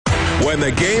When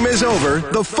the game is over,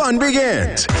 the fun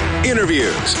begins.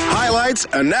 Interviews, highlights,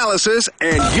 analysis,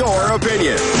 and your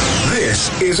opinion. This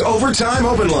is Overtime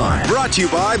Open Line, brought to you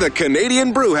by the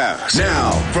Canadian Brew House.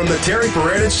 Now, from the Terry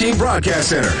Paranych Team Broadcast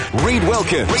Center, Reed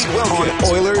Wilkins on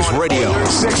Oilers Radio,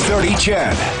 630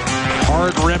 CHED.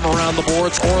 Hard rim around the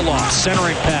boards. Orlov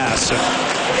centering pass.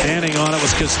 Standing on it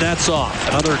was Kuznetsov.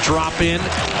 Another drop in.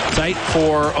 Tight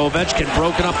for Ovechkin.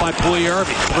 Broken up by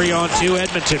Puljujarvi. 3-on-2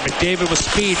 Edmonton. McDavid with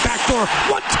speed. Backdoor.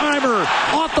 One-timer.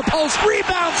 Off the post.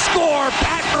 Rebound score.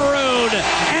 Pat Maroon.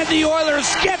 And the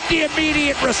Oilers get the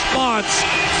immediate response.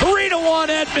 3-1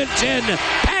 Edmonton.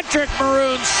 Patrick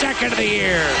Maroon, second of the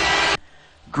year.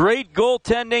 Great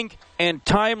goaltending and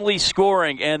timely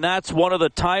scoring, and that's one of the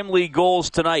timely goals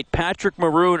tonight. Patrick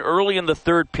Maroon early in the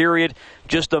third period,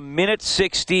 just a minute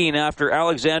 16 after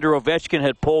Alexander Ovechkin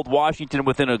had pulled Washington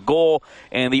within a goal,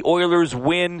 and the Oilers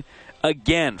win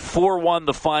again. 4-1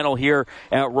 the final here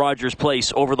at Rogers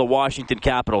Place over the Washington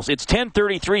Capitals. It's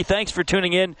 10:33. Thanks for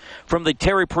tuning in from the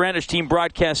Terry Paranych Team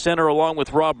Broadcast Center along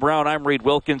with Rob Brown. I'm Reed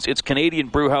Wilkins. It's Canadian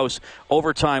Brewhouse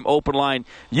Overtime Open Line.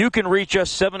 You can reach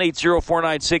us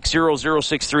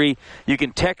 780-496-0063. You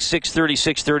can text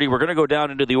 630-630. We're going to go down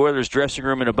into the Oilers dressing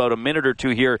room in about a minute or two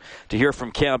here to hear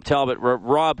from Cam Talbot.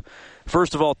 Rob,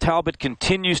 first of all, Talbot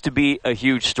continues to be a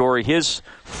huge story. His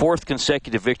fourth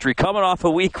consecutive victory, coming off a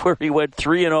week where he went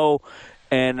 3-0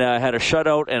 and had a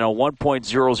shutout and a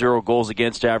 1.00 goals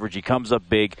against average. He comes up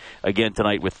big again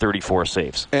tonight with 34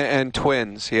 saves. And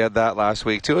Twins, he had that last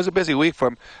week too. It was a busy week for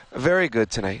him. Very good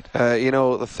tonight.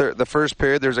 The first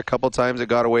period, there's a couple times it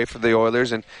got away for the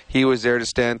Oilers, and he was there to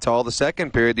stand tall. The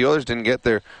second period, the Oilers didn't get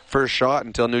their first shot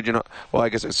until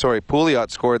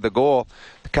Pouliot scored the goal.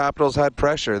 The Capitals had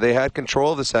pressure. They had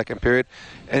control of the second period.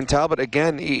 And Talbot,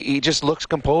 again, he just looks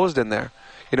composed in there.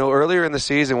 You know, earlier in the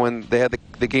season when they had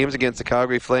the games against the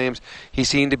Calgary Flames, he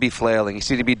seemed to be flailing. He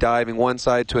seemed to be diving one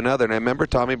side to another. And I remember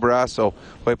Tommy Barrasso,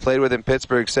 who I played with in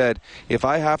Pittsburgh, said, if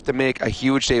I have to make a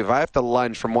huge save, if I have to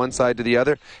lunge from one side to the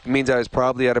other, it means I was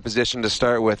probably out of position to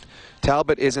start with.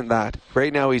 Talbot isn't that.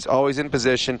 Right now he's always in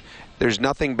position. There's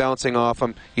nothing bouncing off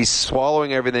him. He's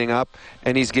swallowing everything up,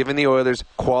 and he's giving the Oilers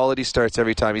quality starts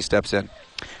every time he steps in.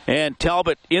 And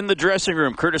Talbot in the dressing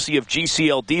room, courtesy of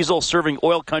GCL Diesel, serving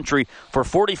oil country for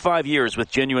 45 years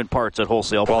with genuine parts at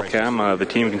wholesale prices. Well, Cam, the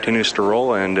team continues to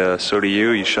roll, and so do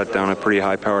you. You shut down a pretty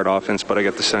high-powered offense, but I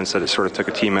get the sense that it sort of took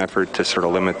a team effort to sort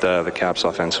of limit the Caps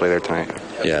offensively there tonight.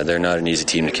 Yeah, they're not an easy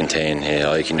team to contain.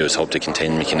 All you can do is hope to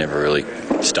contain them. You can never really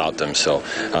stop them. So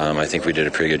I think we did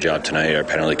a pretty good job tonight. Our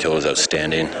penalty kill was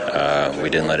outstanding. We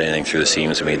didn't let anything through the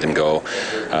seams. We made them go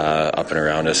up and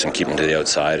around us and keep them to the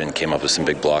outside, and came up with some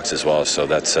big blocks as well. So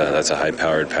that's a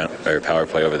high-powered power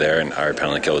play over there, and our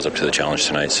penalty kill was up to the challenge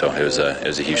tonight. So it was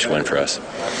a huge win for us.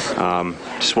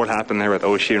 Just what happened there with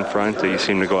Oshie in front? You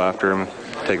seem to go after him,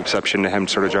 take exception to him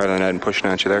sort of driving the net and pushing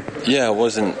at you there. Yeah, it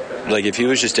wasn't like if he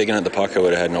was just digging at the puck, I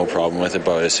would have had no problem with it.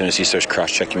 But as soon as he starts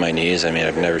cross-checking my knees, I mean,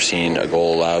 I've never seen a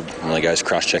goal allowed when the guy's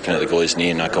cross-checking at the goalie's knee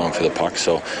and not going for the puck.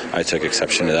 So I took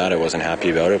exception to that. I wasn't happy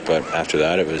about it, but after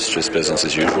that, it was just business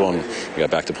as usual, and we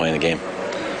got back to playing the game.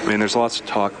 I mean, there's lots of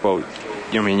talk about,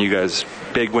 you guys,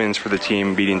 big wins for the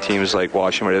team, beating teams like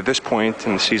Washington. But at this point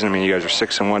in the season, I mean, you guys are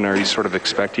 6-1. Are you sort of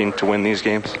expecting to win these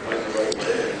games?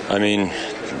 I mean,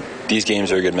 these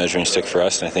games are a good measuring stick for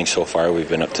us, and I think so far we've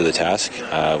been up to the task.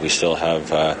 We still have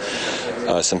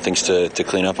some things to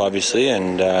clean up, obviously,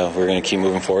 and we're going to keep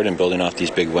moving forward and building off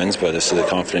these big wins. But this is a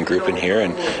confident group in here,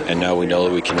 and now we know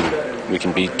that we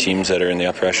can beat teams that are in the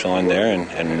upper echelon there,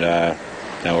 and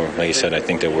now, like I said, I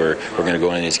think that we're going to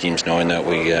go into these games knowing that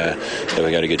we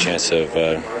got a good chance of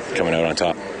coming out on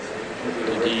top.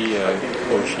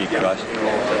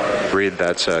 Reed,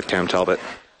 that's Cam Talbot.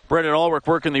 Brendan Ulrich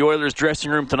working the Oilers dressing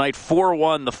room tonight.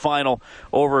 4-1 the final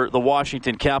over the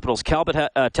Washington Capitals. Talbot had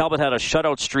a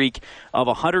shutout streak of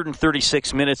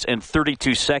 136 minutes and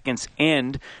 32 seconds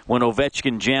end when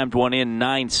Ovechkin jammed one in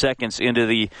 9 seconds into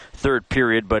the third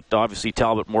period. But obviously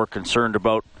Talbot more concerned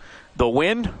about the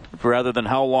win rather than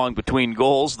how long between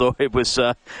goals, though it was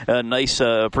a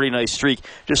pretty nice streak.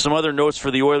 Just some other notes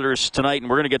for the Oilers tonight, and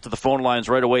we're going to get to the phone lines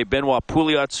right away. Benoit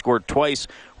Pouliot scored twice.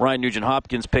 Ryan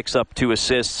Nugent-Hopkins picks up 2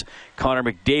 assists. Connor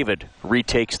McDavid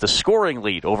retakes the scoring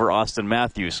lead over Austin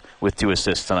Matthews with 2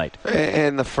 assists tonight.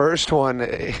 And the first one,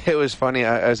 it was funny.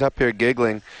 I was up here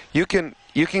giggling. You can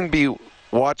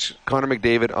watch Connor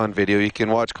McDavid on video. You can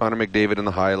watch Connor McDavid in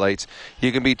the highlights.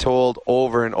 You can be told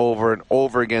over and over and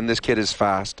over again, this kid is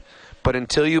fast. But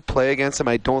until you play against him,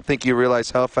 I don't think you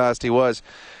realize how fast he was.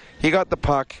 He got the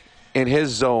puck in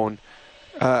his zone,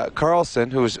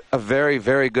 Carlson, who's a very,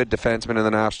 very good defenseman in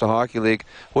the National Hockey League,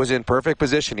 was in perfect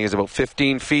position. He was about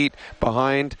 15 feet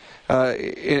behind,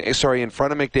 in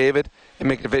front of McDavid,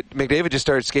 and McDavid just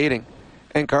started skating.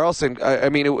 And Carlson,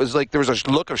 it was like there was a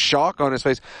look of shock on his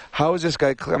face. How is this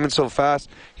guy coming so fast?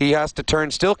 He has to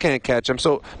turn, still can't catch him.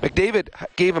 So McDavid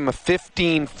gave him a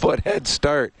 15-foot head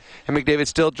start, and McDavid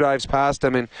still drives past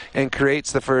him and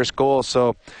creates the first goal.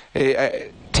 So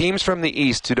teams from the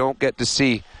East who don't get to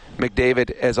see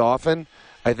McDavid as often,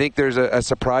 I think there's a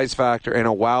surprise factor and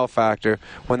a wow factor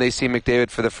when they see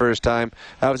McDavid for the first time.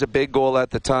 That was a big goal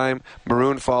at the time.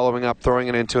 Maroon following up, throwing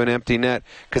it into an empty net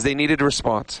because they needed a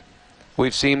response.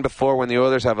 We've seen before when the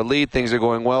Oilers have a lead, things are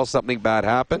going well, something bad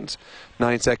happens.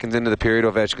 9 seconds into the period,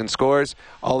 Ovechkin scores.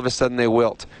 All of a sudden they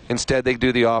wilt. Instead, they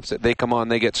do the opposite. They come on,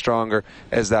 they get stronger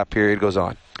as that period goes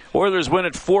on. Oilers win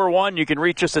at 4-1. You can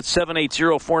reach us at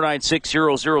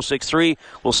 780-496-0063.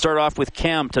 We'll start off with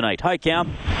Cam tonight. Hi, Cam.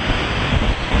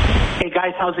 Hey,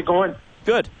 guys. How's it going?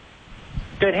 Good.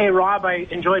 Good. Hey, Rob, I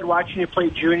enjoyed watching you play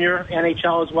junior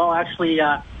NHL as well. Actually,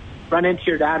 run into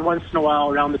your dad once in a while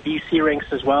around the BC rinks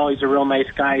as well. He's a real nice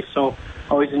guy, so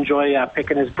always enjoy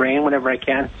picking his brain whenever I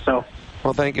can. So,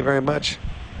 well, thank you very much.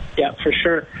 Yeah, for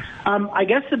sure. I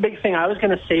guess the big thing I was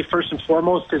going to say first and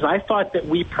foremost is I thought that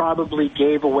we probably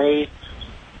gave away,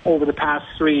 over the past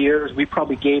 3 years, we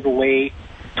probably gave away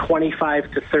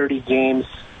 25 to 30 games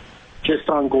just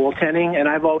on goaltending. And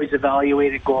I've always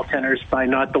evaluated goaltenders by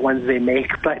not the ones they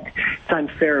make, but it's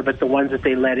unfair, but the ones that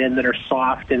they let in that are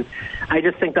soft. And I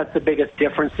just think that's the biggest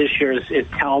difference this year is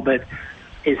Talbot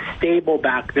is stable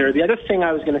back there. The other thing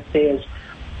I was going to say is,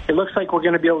 it looks like we're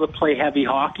going to be able to play heavy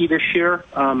hockey this year.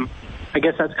 I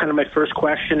guess that's kind of my first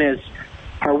question is,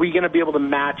 are we going to be able to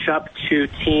match up to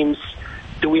teams?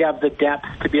 Do we have the depth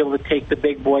to be able to take the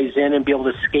big boys in and be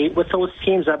able to skate with those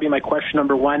teams? That'd be my question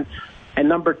number one. And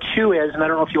number two is, and I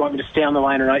don't know if you want me to stay on the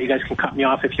line or not, you guys can cut me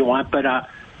off if you want, but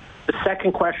the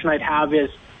second question I'd have is,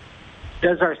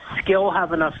 does our skill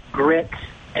have enough grit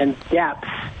and depth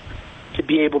to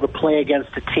be able to play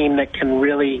against a team that can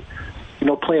really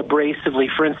play abrasively?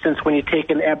 For instance, when you take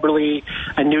an Eberle,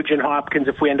 a Nugent Hopkins,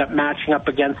 if we end up matching up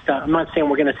against, I'm not saying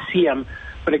we're going to see him,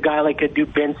 but a guy like a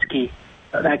Dubinsky,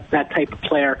 that type of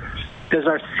player, does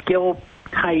our skill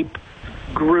type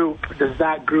group, does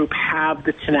that group have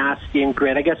the tenacity and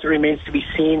grit? I guess it remains to be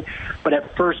seen, but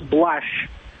at first blush,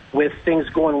 with things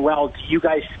going well, do you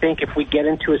guys think if we get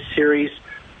into a series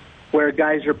where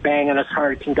guys are banging us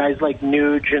hard, can guys like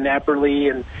Nuge and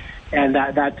Eberle and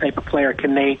that type of player,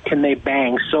 can they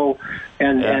bang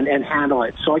and handle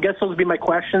it? So I guess those would be my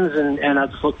questions, and I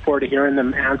just look forward to hearing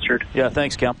them answered. Yeah,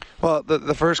 thanks, Cam. Well,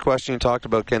 the first question you talked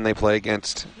about, can they play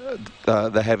against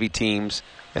the heavy teams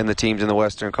and the teams in the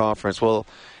Western Conference? Well,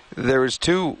 there was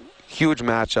two huge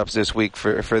matchups this week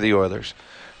for the Oilers.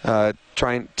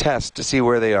 Try and test to see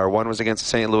where they are. One was against the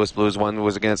St. Louis Blues, one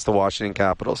was against the Washington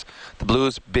Capitals. The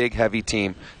Blues, big, heavy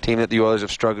team that the Oilers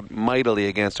have struggled mightily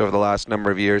against over the last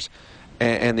number of years,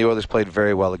 and the Oilers played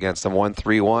very well against them.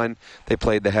 1-3-1. They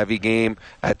played the heavy game,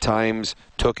 at times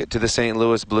took it to the St.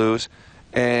 Louis Blues,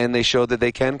 and they showed that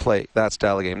they can play that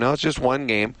style of game. Now, it's just one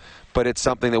game, but it's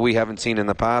something that we haven't seen in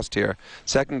the past here.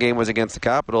 Second game was against the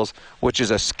Capitals, which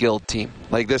is a skilled team.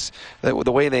 Like this, the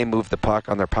way they move the puck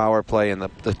on their power play and the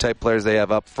type of players they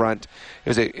have up front, it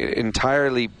was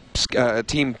a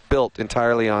team built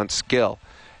entirely on skill.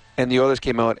 And the Oilers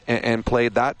came out and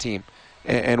played that team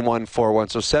and won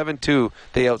 4-1. So 7-2,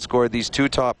 they outscored these two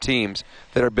top teams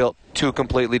that are built two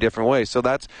completely different ways. So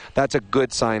that's a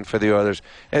good sign for the Oilers.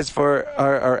 As for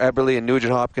our Eberle and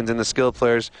Nugent Hopkins and the skilled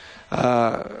players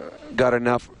got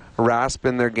enough rasp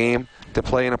in their game to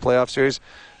play in a playoff series,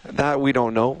 that we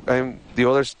don't know. The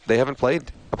Oilers, they haven't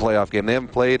played a playoff game. They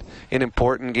haven't played an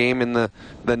important game in the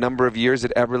number of years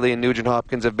that Eberle and Nugent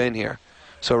Hopkins have been here.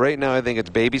 So right now I think it's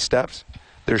baby steps.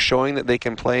 They're showing that they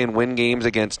can play and win games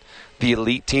against the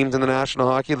elite teams in the National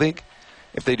Hockey League.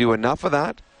 If they do enough of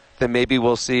that, then maybe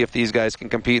we'll see if these guys can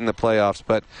compete in the playoffs.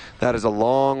 But that is a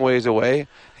long ways away.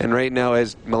 And right now,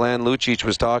 as Milan Lucic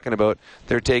was talking about,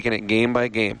 they're taking it game by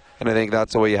game. And I think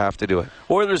that's the way you have to do it.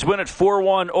 Oilers win at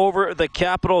 4-1 over the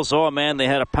Capitals. Oh, man, they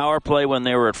had a power play when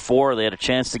they were at 4. They had a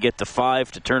chance to get to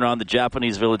 5 to turn on the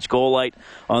Japanese Village goal light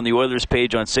on the Oilers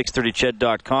page on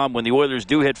 630ched.com. When the Oilers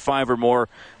do hit 5 or more,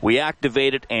 we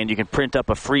activate it, and you can print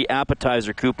up a free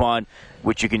appetizer coupon,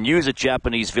 which you can use at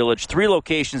Japanese Village. 3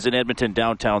 locations in Edmonton,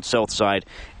 downtown, south side,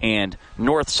 and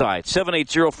north side.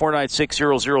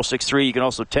 780-496-0063. You can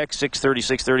also text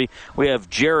 630-630. We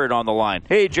have Jared on the line.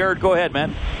 Hey, Jared, go ahead,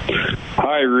 man.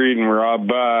 Hi, Reed and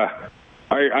Rob.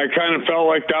 I kind of felt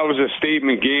like that was a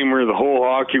statement game where the whole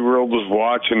hockey world was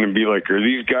watching and be like, are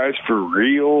these guys for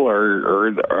real,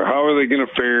 or how are they going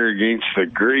to fare against the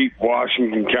great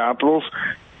Washington Capitals?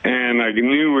 And I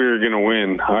knew we were going to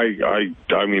win.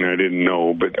 I mean, I didn't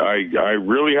know, but I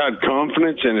really had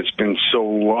confidence, and it's been so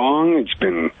long. It's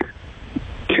been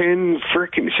 10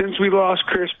 since we lost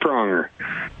Chris Pronger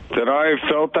that I have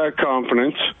felt that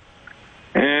confidence.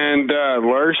 And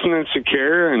Larson and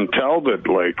Sekera and Talbot,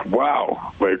 like,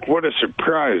 wow, like, what a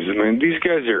surprise. I mean, these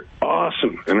guys are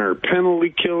awesome, and our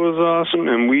penalty kill is awesome,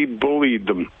 and we bullied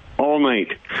them all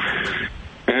night.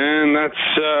 And that's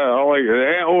all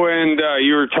and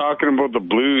you were talking about the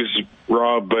Blues,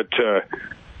 Rob, but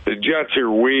the Jets are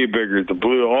way bigger. The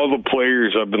Blue, all the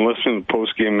players, I've been listening to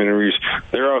post-game interviews,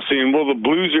 they're all saying, well, the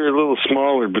Blues are a little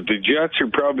smaller, but the Jets are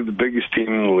probably the biggest team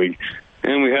in the league.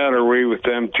 And we had our way with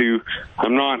them, too.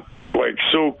 I'm not, like,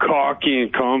 so cocky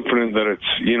and confident that it's,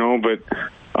 but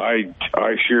I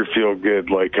sure feel good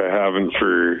like I haven't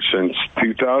since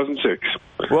 2006.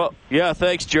 Well, yeah,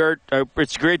 thanks, Jared.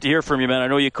 It's great to hear from you, man. I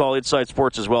know you call Inside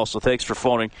Sports as well, so thanks for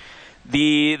phoning.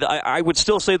 I would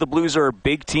still say the Blues are a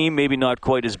big team, maybe not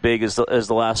quite as big as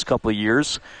the last couple of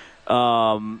years.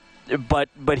 But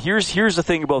here's the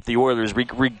thing about the Oilers.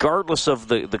 Regardless of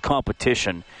the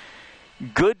competition,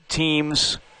 good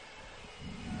teams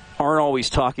aren't always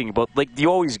talking about, like, you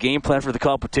always game plan for the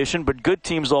competition, but good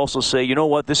teams also say, you know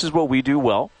what, this is what we do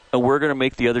well, and we're going to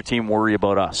make the other team worry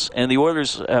about us. And the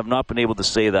Oilers have not been able to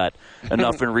say that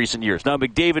enough in recent years. Now,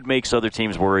 McDavid makes other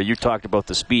teams worry. You talked about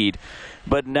the speed.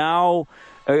 But now,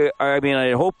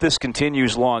 I hope this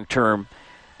continues long term.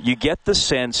 You get the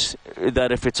sense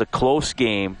that if it's a close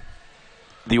game,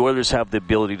 the Oilers have the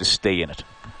ability to stay in it.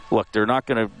 Look, they're not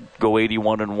going to go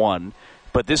 81-1,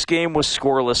 but this game was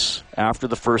scoreless after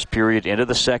the first period, into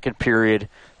the second period,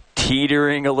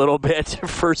 teetering a little bit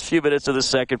first few minutes of the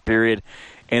second period,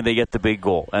 and they get the big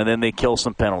goal. And then they kill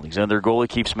some penalties, and their goalie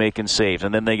keeps making saves.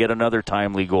 And then they get another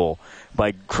timely goal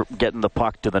by getting the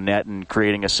puck to the net and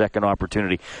creating a second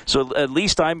opportunity. So at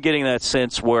least I'm getting that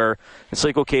sense where it's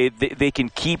like, okay, they can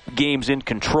keep games in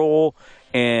control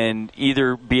and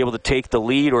either be able to take the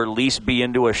lead or at least be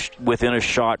within a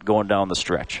shot going down the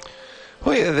stretch.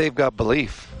 Well, yeah, they've got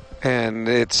belief, and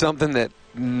it's something that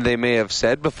they may have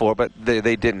said before, but they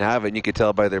didn't have it, and you could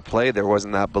tell by their play there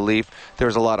wasn't that belief. There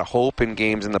was a lot of hope in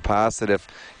games in the past that if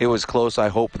it was close, I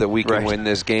hope that we can win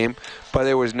this game, but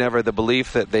there was never the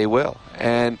belief that they will.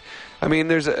 And, I mean,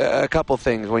 there's a couple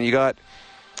things. When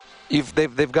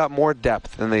they've got more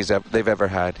depth than they've ever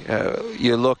had.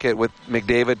 You look at with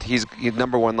McDavid, he's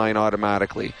number one line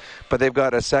automatically. But they've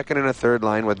got a second and a third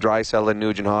line with Draisaitl and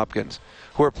Nugent-Hopkins,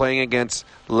 who are playing against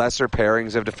lesser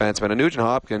pairings of defensemen. And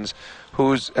Nugent-Hopkins,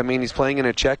 he's playing in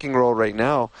a checking role right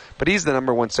now, but he's the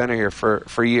number one center here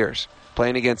for years,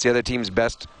 playing against the other team's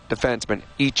best defensemen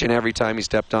each and every time he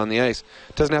stepped on the ice.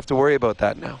 Doesn't have to worry about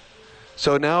that now.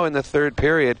 So now in the third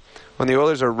period, when the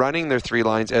Oilers are running their three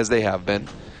lines as they have been,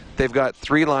 they've got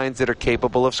three lines that are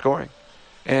capable of scoring.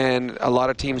 And a lot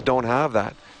of teams don't have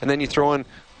that. And then you throw in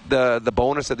the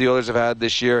bonus that the Oilers have had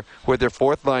this year with their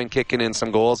fourth line kicking in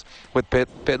some goals with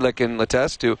Pitlick and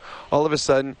Letestu. All of a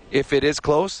sudden, if it is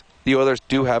close, the Oilers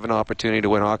do have an opportunity to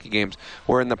win hockey games.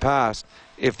 Where in the past,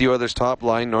 if the Oilers' top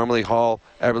line, normally Hall,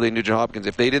 Eberle, and Nugent-Hopkins,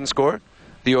 if they didn't score,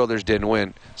 the Oilers didn't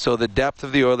win. So the depth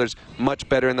of the Oilers, much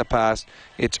better in the past.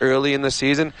 It's early in the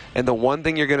season, and the one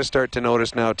thing you're going to start to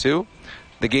notice now too,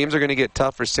 the games are going to get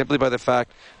tougher simply by the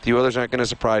fact the Oilers aren't going to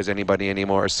surprise anybody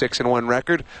anymore. A 6-1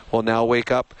 record will now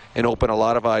wake up and open a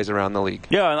lot of eyes around the league.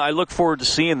 Yeah, and I look forward to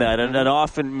seeing that. And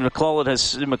often McClellan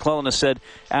has said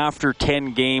after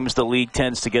 10 games the league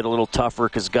tends to get a little tougher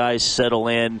because guys settle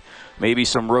in. Maybe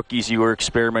some rookies you were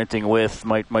experimenting with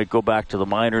might go back to the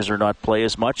minors or not play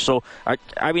as much. So,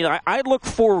 I look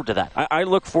forward to that. I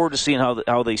look forward to seeing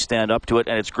how they stand up to it,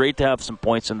 and it's great to have some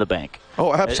points in the bank.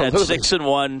 Oh, absolutely. At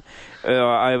 6-1,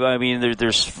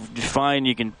 there's fine.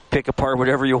 You can pick apart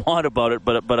whatever you want about it,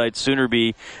 but I'd sooner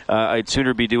be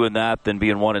doing that than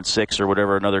being 1-6 or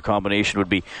whatever another combination would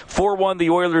be. 4-1, the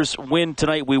Oilers win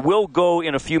tonight. We will go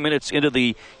in a few minutes into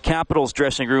the Capitals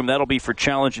dressing room. That'll be for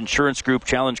Challenge Insurance Group.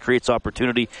 Challenge creates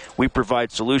opportunity. We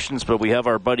provide solutions, but we have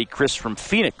our buddy Chris from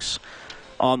Phoenix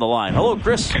on the line. Hello,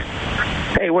 Chris.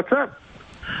 Hey, what's up?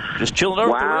 Just chilling out.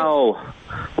 Wow.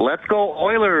 Let's go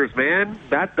Oilers, man.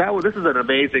 This is an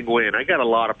amazing win. I got a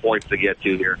lot of points to get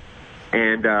to here.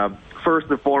 And first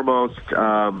and foremost,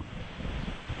 the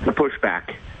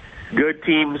pushback. Good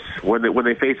teams, when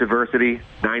they face adversity,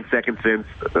 9 seconds in,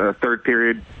 third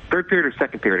period or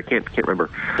second period, I can't remember.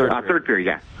 Third period,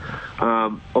 yeah.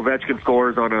 Ovechkin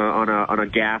scores on a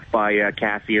gaff by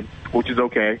Cassian, which is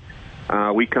okay.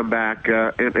 we come back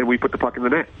and we put the puck in the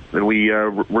net, and we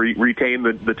retain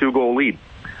the 2-goal lead.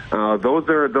 Those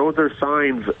are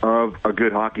signs of a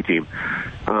good hockey team.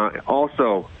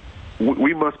 Also,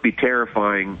 we must be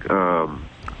terrifying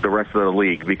the rest of the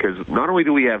league, because not only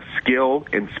do we have skill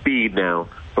and speed now,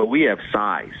 but we have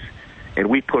size, and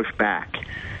we push back,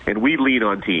 and we lean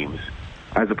on teams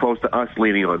as opposed to us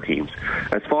leaning on teams.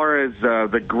 As far as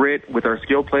the grit with our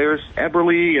skilled players,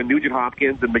 Eberle and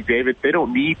Nugent-Hopkins and McDavid, they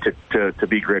don't need to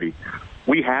be gritty.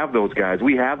 We have those guys.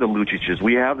 We have the Lucics.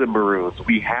 We have the Maroons.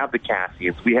 We have the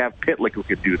Cassians. We have Pitlick who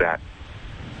could do that.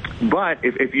 But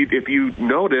if you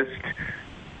noticed,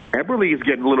 Eberle is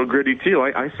getting a little gritty too.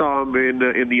 I saw him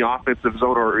in the offensive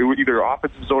zone, or either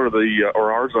offensive zone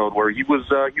or our zone, where he was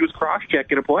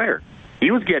cross-checking a player. He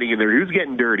was getting in there. He was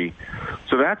getting dirty.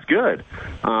 So that's good.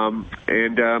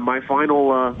 And my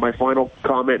final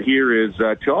comment here is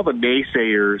to all the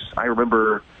naysayers. I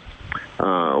remember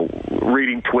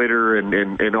reading Twitter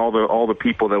and all the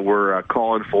people that were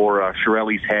calling for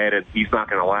Chiarelli's head, and he's not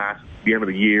going to last the end of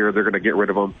the year. They're going to get rid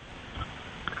of him.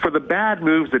 For the bad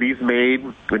moves that he's made,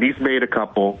 and he's made a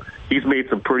couple, he's made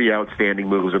some pretty outstanding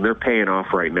moves, and they're paying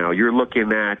off right now. You're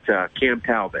looking at Cam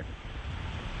Talbot,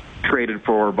 traded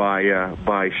for by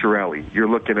Chiarelli. You're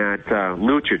looking at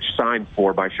Lucic, signed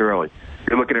for by Chiarelli.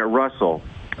 You're looking at Russell,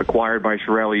 acquired by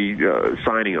Chiarelli,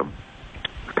 signing him.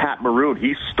 Pat Maroon,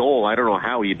 he stole. I don't know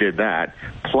how he did that.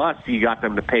 Plus, he got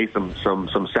them to pay some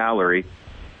salary.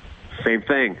 Same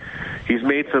thing. He's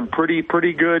made some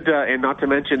pretty good, and not to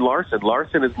mention Larson.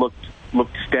 Larson has looked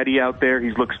steady out there.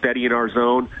 He's looked steady in our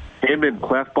zone. Him and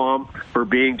Klefbom for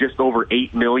being just over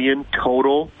 $8 million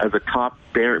total as a top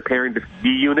pairing D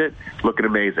unit, looking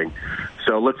amazing.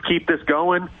 So let's keep this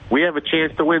going. We have a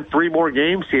chance to win 3 more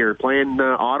games here. Playing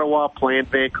Ottawa, playing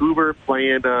Vancouver,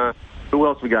 playing who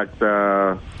else we got?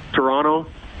 Toronto.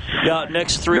 Yeah,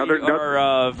 next 3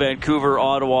 are Vancouver,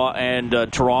 Ottawa, and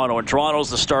Toronto. And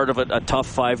Toronto's the start of a tough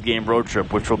 5-game road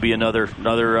trip, which will be another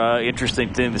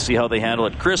interesting thing to see how they handle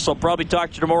it. Chris, I'll probably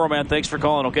talk to you tomorrow, man. Thanks for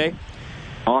calling, okay?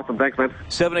 Awesome. Thanks, man.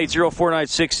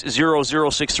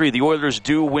 780-496-0063. The Oilers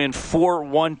do win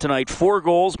 4-1 tonight. 4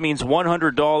 goals means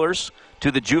 $100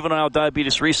 to the Juvenile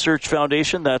Diabetes Research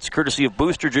Foundation. That's courtesy of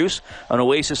Booster Juice, an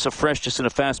oasis of freshness in a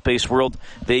fast-paced world.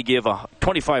 They give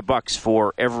 $25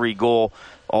 for every goal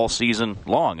all season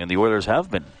long, and the Oilers have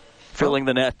been filling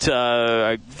the net.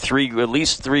 At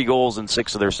least 3 goals in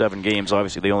 6 of their 7 games.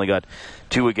 Obviously, they only got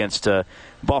 2 against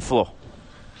Buffalo.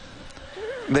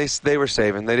 They were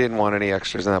saving. They didn't want any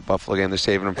extras in that Buffalo game. They're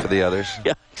saving them for the others.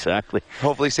 Yeah, exactly.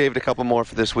 Hopefully saved a couple more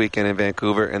for this weekend in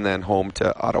Vancouver and then home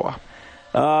to Ottawa.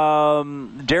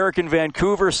 Derek in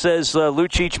Vancouver says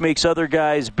Lucic makes other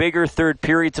guys bigger. 3rd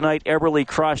period tonight. Eberle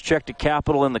cross-checked a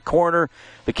Capital in the corner.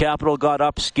 The Capital got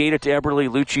up, skated to Eberle.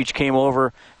 Lucic came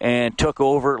over and took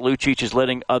over. Lucic is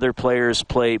letting other players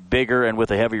play bigger and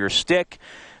with a heavier stick.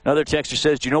 Another texter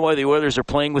says, do you know why the Oilers are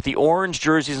playing with the orange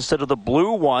jerseys instead of the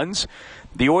blue ones?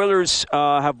 The Oilers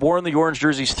have worn the orange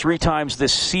jerseys 3 times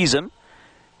this season.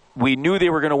 We knew they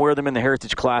were going to wear them in the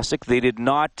Heritage Classic. They did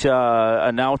not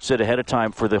announce it ahead of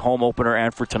time for the home opener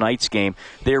and for tonight's game.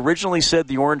 They originally said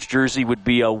the orange jersey would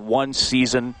be a 1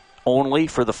 season only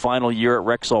for the final year at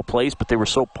Rexall Place, but they were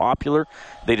so popular,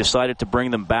 they decided to bring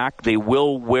them back. They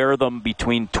will wear them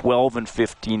between 12 and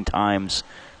 15 times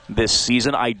this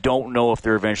season. I don't know if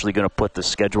they're eventually going to put the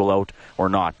schedule out or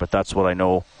not, but that's what I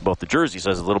know about the jerseys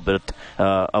as a little bit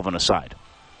of an aside.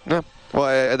 Yeah.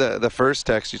 Well, the first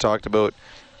text you talked about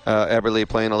Eberle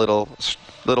playing a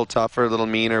little tougher, a little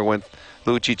meaner with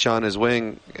Lucic on his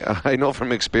wing. I know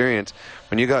from experience,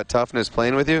 when you got toughness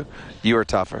playing with you, you are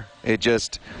tougher. It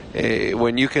just,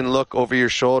 when you can look over your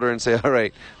shoulder and say, all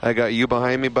right, I got you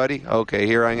behind me, buddy. Okay,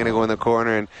 here I'm going to go in the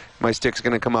corner, and my stick's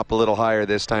going to come up a little higher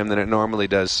this time than it normally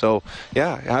does. So,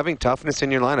 yeah, having toughness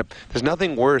in your lineup. There's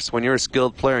nothing worse when you're a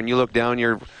skilled player and you look down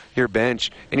your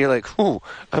bench and you're like, ooh,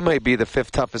 I might be the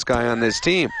 5th toughest guy on this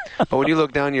team. But when you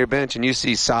look down your bench and you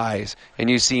see size and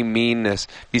you see meanness,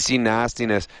 you see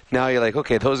nastiness, now you're like,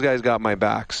 okay, those guys got my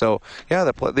back. So, yeah,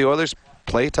 the Oilers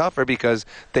play tougher because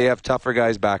they have tougher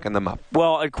guys backing them up.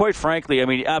 Well, and quite frankly, I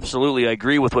mean, absolutely, I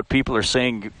agree with what people are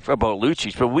saying about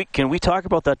Lucic, but can we talk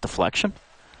about that deflection?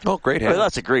 Oh, great! Well,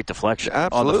 that's a great deflection.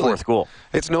 Absolutely. On the 4th goal.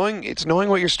 It's knowing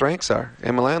what your strengths are.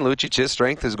 And Milan Lucic, his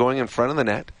strength is going in front of the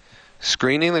net,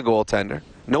 screening the goaltender.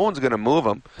 No one's going to move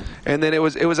him. And then it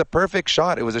was a perfect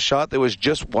shot. It was a shot that was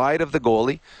just wide of the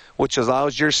goalie, which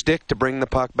allows your stick to bring the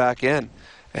puck back in.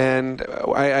 And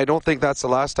I don't think that's the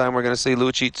last time we're going to see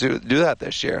Lucic do that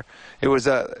this year. It was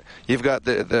you've got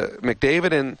the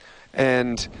McDavid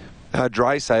and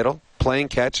Draisaitl playing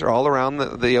catch all around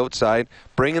the outside,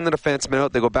 bringing the defenseman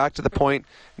out. They go back to the point.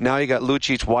 Now you got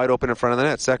Lucic wide open in front of the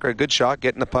net. Sekera, good shot,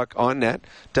 getting the puck on net.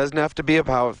 Doesn't have to be a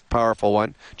powerful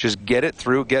one. Just get it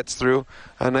through, gets through.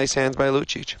 Nice hands by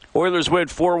Lucic. Oilers win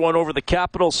 4-1 over the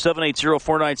Capitals,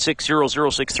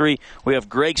 780-496-0063. We have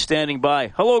Greg standing by.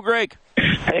 Hello, Greg.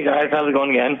 Hey, guys. How's it going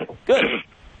again? Good.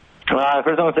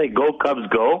 First, I want to say go Cubs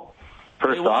go,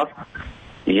 first off.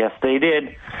 Yes, they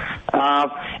did.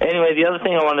 Anyway, the other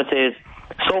thing I want to say is,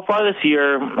 so far this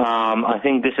year, I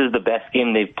think this is the best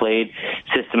game they've played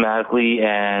systematically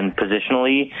and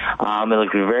positionally. It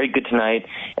looked very good tonight.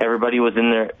 Everybody was in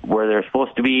there where they're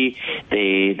supposed to be.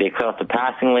 They cut off the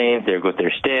passing lanes. They were good with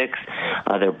their sticks.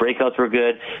 Their breakouts were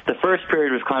good. The first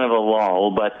period was kind of a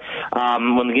lull, but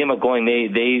when the game got going,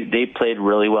 they played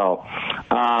really well.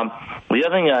 The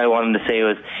other thing that I wanted to say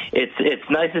was it's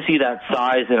nice to see that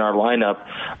size in our lineup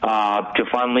to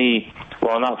finally,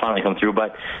 well, not finally come through,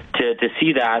 but to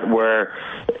see that where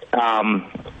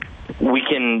we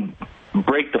can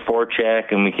break the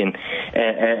forecheck and we can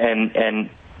and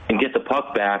get the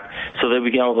puck back so that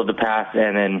we can also the pass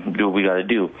and then do what we got to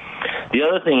do. The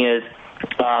other thing is,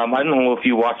 I don't know if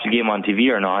you watched the game on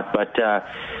TV or not, but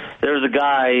there was a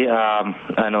guy,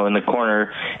 I know, in the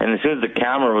corner, and as soon as the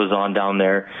camera was on down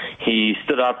there, he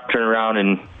stood up, turned around,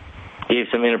 and gave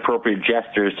some inappropriate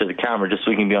gestures to the camera just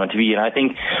so he can be on TV. And I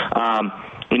think,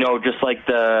 just like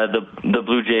the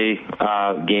Blue Jay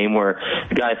game where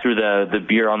the guy threw the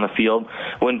beer on the field,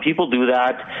 when people do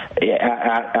that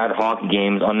at hockey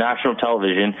games on national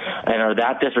television and are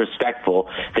that disrespectful,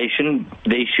 there should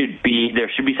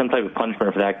be some type of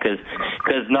punishment for that, because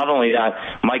not only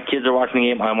that, my kids are watching the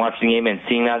game, I'm watching the game, and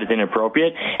seeing that is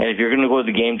inappropriate. And if you're going to go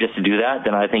to the game just to do that,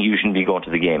 then I think you shouldn't be going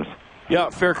to the games. Yeah,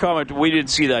 fair comment. We didn't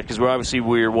see that because we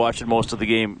were watching most of the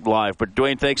game live. But,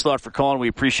 Dwayne, thanks a lot for calling. We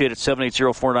appreciate it.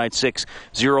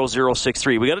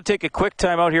 780-496-0063. We got to take a quick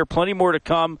time out here. Plenty more to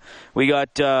come. We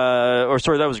got, that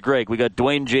was Greg. We got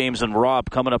Dwayne, James, and Rob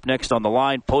coming up next on the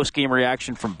line. Post-game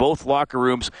reaction from both locker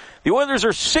rooms. The Oilers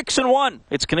are 6-1.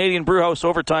 It's Canadian Brewhouse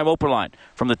Overtime Open Line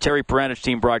from the Terry Peranich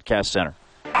Team Broadcast Center.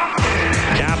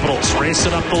 Capitals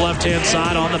racing up the left-hand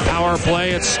side on the power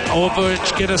play. It's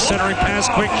Ovech, get a centering pass,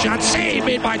 quick shot, save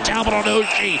made by Talbot on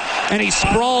Oshie, and he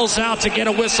sprawls out to get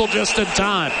a whistle just in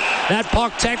time. That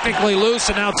puck technically loose,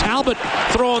 and now Talbot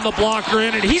throwing the blocker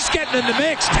in, and he's getting in the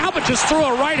mix. Talbot just threw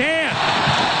a right hand.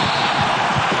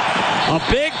 A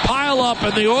big pile-up,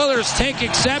 and the Oilers take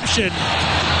exception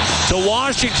to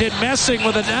Washington messing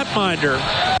with a netminder.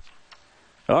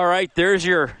 All right, there's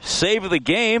your save of the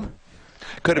game.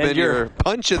 Could have been your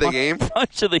punch of the game.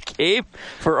 Punch of the game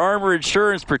for Armor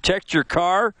Insurance. Protect your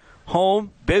car,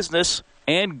 home, business,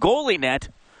 and goalie net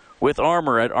with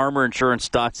Armor at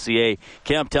armorinsurance.ca.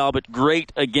 Cam Talbot,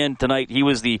 great again tonight. He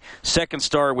was the second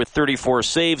star with 34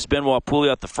 saves. Benoit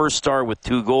Pouliot, the first star with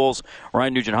 2 goals.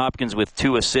 Ryan Nugent-Hopkins with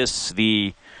 2 assists.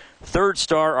 The third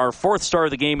star, our fourth star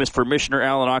of the game, is for Missioner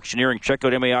Allen Auctioneering. Check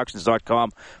out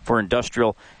maauctions.com for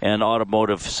industrial and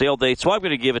automotive sale dates. So I'm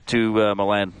going to give it to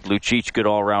Milan Lucic. Good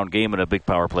all-around game and a big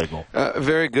power play goal.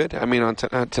 Very good. I mean, on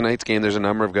tonight's game, there's a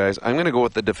number of guys. I'm going to go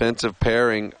with the defensive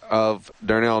pairing of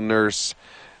Darnell Nurse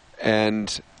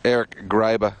and Eric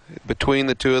Gryba. Between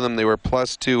the two of them, they were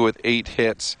 +2 with 8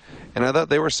 hits, and I thought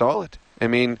they were solid. I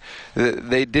mean,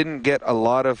 they didn't get a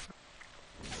lot of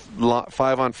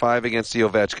 5-on-5 against the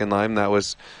Ovechkin line. That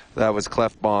was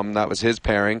Clefbaum. That was his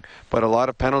pairing. But a lot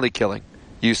of penalty killing.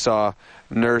 You saw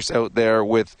Nurse out there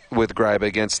with Gryba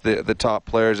against the top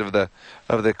players of the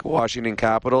Washington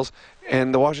Capitals,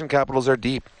 and the Washington Capitals are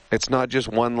deep. It's not just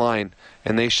one line,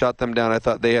 and they shut them down. I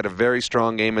thought they had a very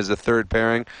strong game as the third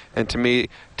pairing, and to me,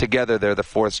 together they're the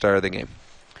fourth star of the game.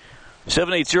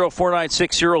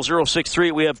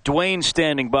 780-496-0063. We have Dwayne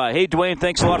standing by. Hey, Dwayne,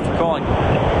 thanks a lot for calling.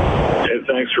 Hey,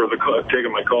 thanks for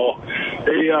taking my call.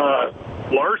 Hey,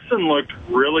 Larson looked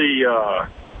really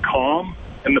calm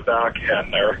in the back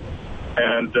end there.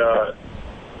 And,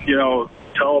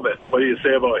 Talbot, what do you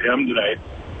say about him tonight?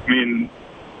 I mean,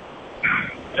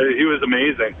 he was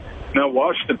amazing. Now,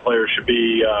 Washington players should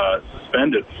be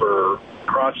suspended for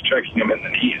cross-checking him in the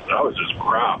knees. That was just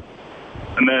crap.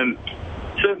 And then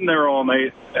sitting there all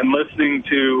night and listening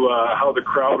to how the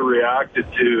crowd reacted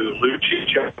to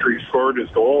Lucic after he scored his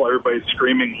goal. Everybody's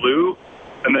screaming Lou,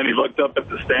 and then he looked up at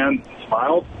the stands and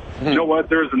smiled. You know what?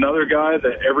 There's another guy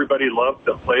that everybody loved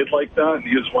that played like that, and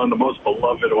he was one of the most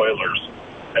beloved Oilers.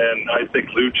 And I think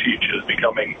Lucic is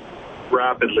becoming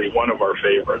rapidly one of our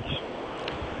favorites.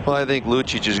 Well, I think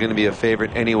Lucic is going to be a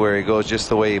favorite anywhere he goes, just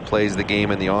the way he plays the game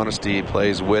and the honesty he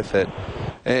plays with it.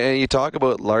 And you talk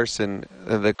about Larson,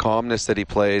 the calmness that he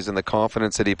plays and the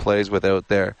confidence that he plays with out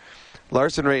there.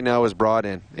 Larson right now is brought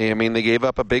in. I mean, they gave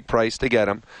up a big price to get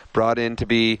him. Brought in to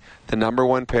be the number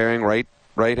one pairing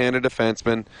right-handed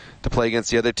defenseman to play against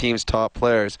the other team's top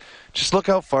players. Just look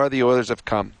how far the Oilers have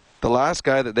come. The last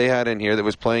guy that they had in here that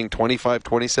was playing 25,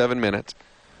 27 minutes,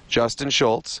 Justin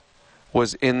Schultz,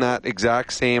 was in that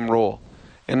exact same role.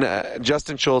 And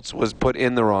Justin Schultz was put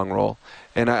in the wrong role.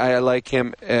 And I like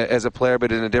him as a player,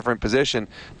 but in a different position.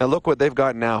 Now look what they've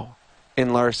got now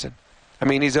in Larson. I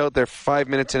mean, he's out there 5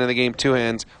 minutes into the game, two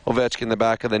hands, Ovechkin in the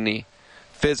back of the knee.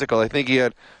 Physical. I think he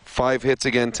had 5 hits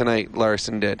again tonight,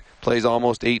 Larson did. Plays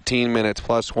almost 18 minutes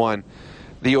plus 1.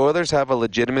 The Oilers have a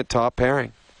legitimate top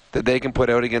pairing that they can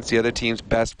put out against the other team's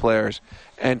best players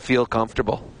and feel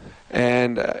comfortable.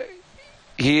 And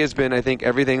he has been, I think,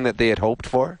 everything that they had hoped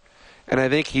for. And I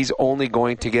think he's only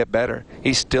going to get better.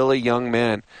 He's still a young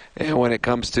man. And when it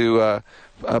comes to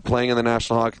playing in the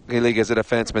National Hockey League as a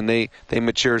defenseman, they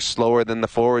mature slower than the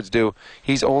forwards do.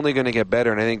 He's only going to get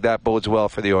better, and I think that bodes well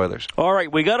for the Oilers. All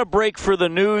right, we got a break for the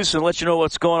news and let you know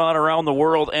what's going on around the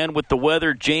world and with the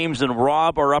weather. James and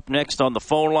Rob are up next on the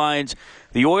phone lines.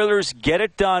 The Oilers get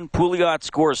it done. Pouliot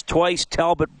scores twice.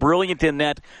 Talbot brilliant in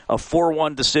net. A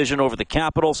 4-1 decision over the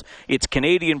Capitals. It's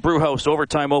Canadian Brewhouse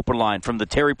Overtime Open Line from the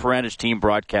Terry Peranich Team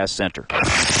Broadcast Center.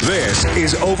 This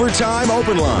is Overtime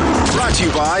Open Line, brought to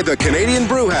you by the Canadian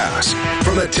Brewhouse.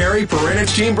 From the Terry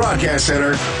Peranich Team Broadcast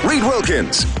Center, Reed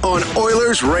Wilkins on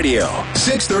Oilers Radio,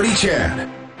 630 CHED.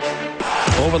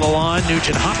 Over the line,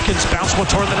 Nugent Hopkins bounced one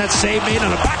toward the net, save made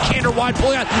on a backhander wide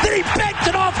Pouliot. Then he banked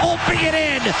it off, Holtby it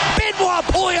in. Benoit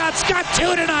Pouliot's got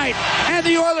 2 tonight, and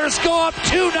the Oilers go up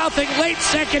 2-0 late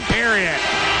second period.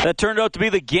 That turned out to be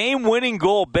the game-winning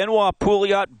goal. Benoit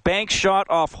Pouliot bank shot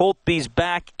off Holtby's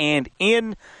back and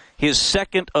in, his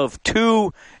second of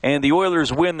 2, and the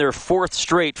Oilers win their 4th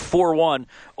straight 4-1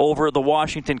 over the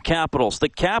Washington Capitals. The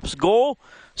Caps goal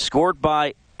scored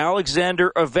by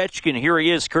Alexander Ovechkin. Here he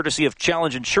is, courtesy of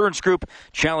Challenge Insurance Group.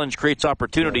 Challenge creates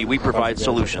opportunity. We provide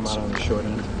solutions.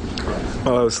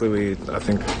 Well, obviously, I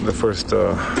think the first,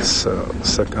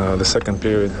 the second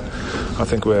period, I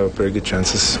think we have pretty good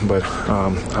chances, but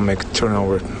I make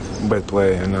turnover, bad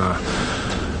play, and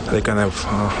they kind of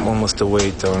almost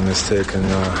await our mistake, and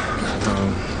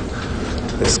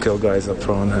they skill guys up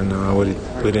front, and we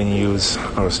didn't use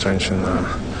our strength in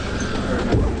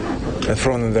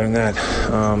front of their net.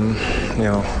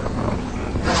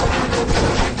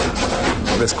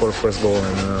 They scored first goal,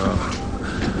 and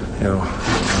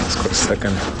scored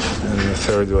second, and the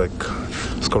third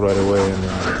scored right away, and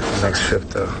the next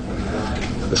shift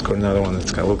they scored another one.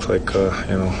 It looks like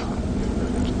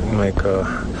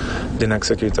didn't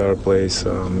execute our plays,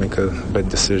 make bad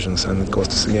decisions, and it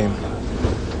cost us a game.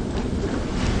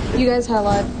 You guys had a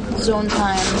lot of zone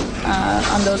time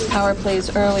on those power plays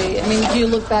early. I mean, do you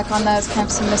look back on that as kind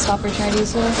of some missed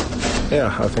opportunities there?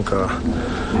 Yeah, I think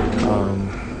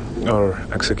our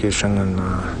execution and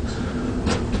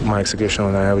my execution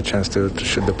when I have a chance to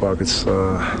shoot the puck, it's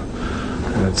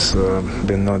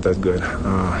been not that good.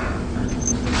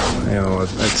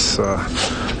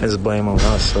 It's blame on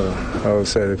us. I would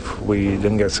say if we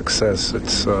didn't get success,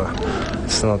 it's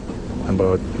not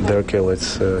about their kill.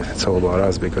 It's all about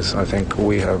us, because I think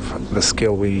we have the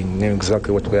skill. We knew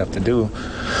exactly what we have to do,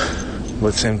 but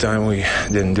at the same time we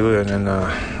didn't do it. And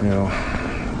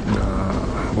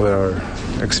with our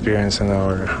experience and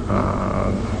our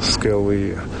skill,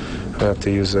 we have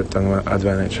to use it to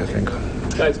advantage, I think.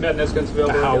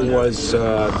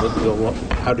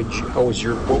 What was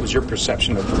your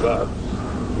perception of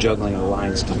juggling the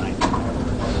lines tonight?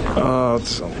 I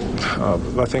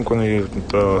think when we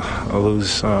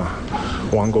lose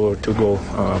 1 goal or 2 goal,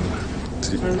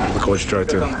 the coach tried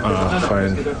to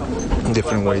find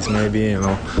different ways, maybe,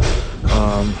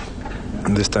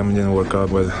 this time it didn't work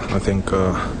out, but I think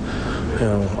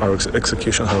our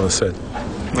execution, how I said,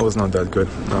 it was not that good.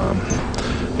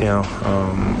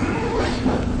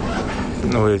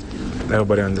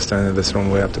 Everybody understands in this room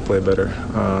we have to play better.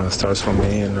 Starts from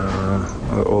me and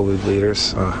all the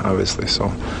leaders, obviously. So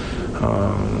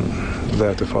they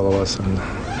have to follow us, and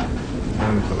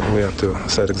we have to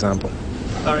set example.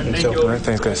 All right, thank you. All right,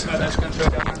 thanks, guys.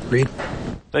 Reed.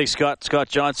 Thanks, Scott. Scott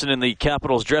Johnson in the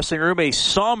Capitals dressing room. A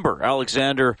somber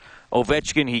Alexander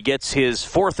Ovechkin. He gets his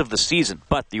 4th of the season,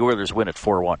 but the Oilers win at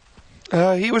 4-1.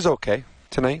 He was okay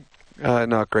tonight.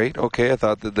 Not great. Okay, I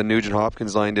thought that the Nugent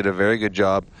Hopkins line did a very good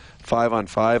job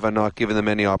 5-on-5 on not giving them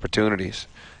any opportunities.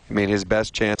 I mean, his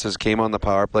best chances came on the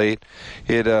power play.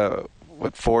 He had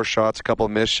 4 shots, a couple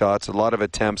of missed shots, a lot of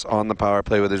attempts on the power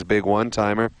play with his big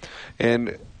one-timer.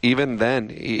 And even then,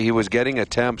 he was getting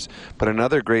attempts, but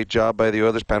another great job by the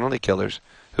Oilers penalty killers,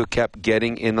 who kept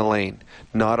getting in the lane,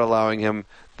 not allowing him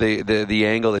the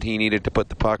angle that he needed to put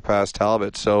the puck past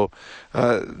Talbot. So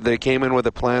they came in with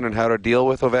a plan on how to deal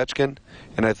with Ovechkin,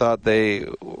 and I thought they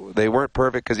weren't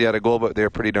perfect because he had a goal, but they were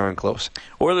pretty darn close.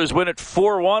 Oilers win at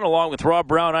 4-1. Along with Rob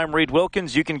Brown, I'm Reed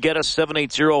Wilkins. You can get us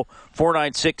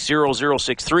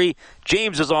 780-496-0063.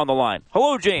 James is on the line.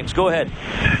 Hello, James. Go ahead.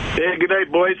 Hey, good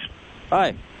night, boys.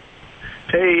 Hi.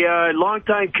 Hey,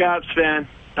 longtime Caps fan.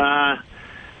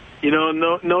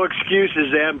 No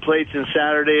excuses. They haven't played since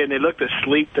Saturday, and they looked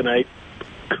asleep tonight.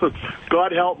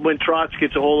 God help when Trotz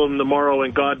gets a hold of them tomorrow,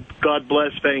 and God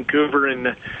bless Vancouver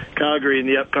and Calgary in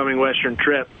the upcoming Western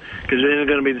trip, because it isn't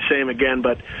going to be the same again.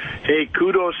 But, hey,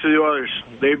 kudos to the Oilers.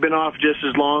 They've been off just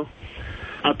as long.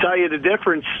 I'll tell you the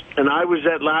difference, and I was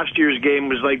at last year's game,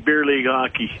 was like beer league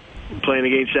hockey, playing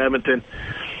against Edmonton.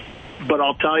 But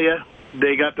I'll tell you,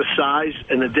 they got the size,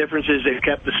 and the difference is they've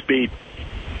kept the speed.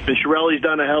 And Chiarelli's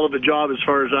done a hell of a job as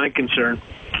far as I'm concerned.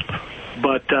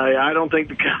 But I don't think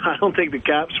the Caps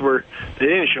they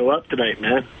didn't show up tonight,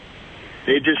 man.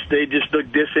 They just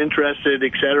looked disinterested,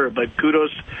 etc. But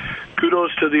kudos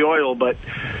to the Oil. But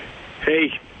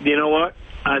hey, you know what?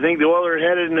 I think the Oil are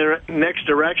headed in the next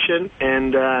direction,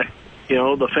 and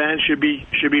the fans should be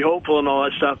hopeful and all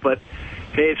that stuff. But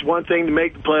hey, it's one thing to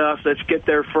make the playoffs. Let's get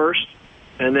there first,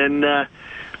 and then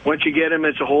once you get them,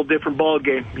 it's a whole different ball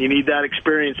game. You need that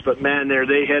experience. But man,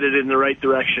 they headed in the right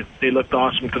direction. They looked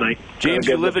awesome tonight. James,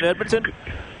 you live in Edmonton?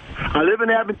 I live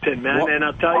in Edmonton, man, and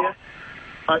I'll tell you,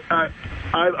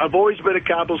 I've always been a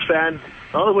Capitals fan,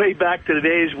 all the way back to the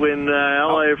days when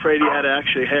L.A. Frady had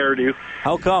actually hairdo.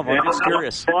 How come? I'm just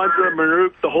curious. Bondra,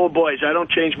 Maruk, the whole boys. I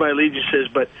don't change my allegiances,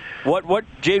 but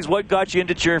James, what got you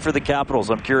into cheering for the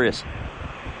Capitals? I'm curious.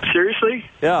 Seriously?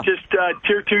 Yeah. Just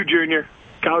Tier 2 junior,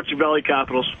 Cowichan Valley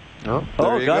Capitals. Oh,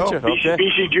 gotcha. Go. Okay.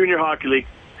 BC Junior Hockey League.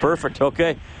 Perfect.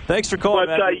 Okay. Thanks for calling,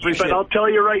 man. Appreciate but I'll tell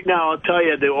you right now,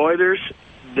 the Oilers,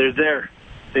 they're there.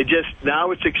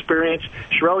 Now it's experience.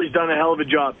 Chiarelli's done a hell of a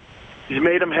job. He's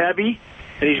made them heavy,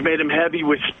 and he's made them heavy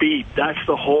with speed. That's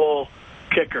the whole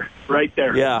kicker right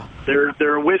there. Yeah.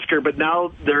 They're a whisker, but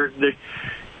now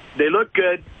they look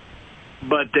good,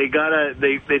 but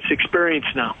it's experience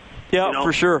now. Yeah,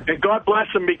 for sure. And God bless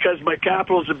them, because my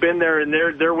Capitals have been there, and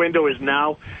their window is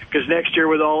now. Because next year,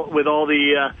 with all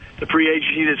the free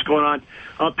agency that's going on,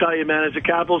 I'll tell you, man, as a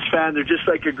Capitals fan, they're just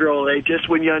like a girl. Just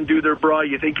when you undo their bra,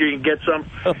 you think you can get some,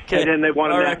 and then they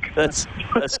want a neck. That's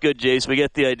good, Jace. We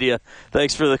get the idea.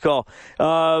 Thanks for the call.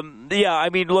 Yeah, I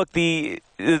mean, look, the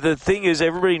thing is,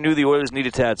 everybody knew the Oilers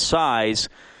needed to add size,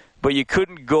 but you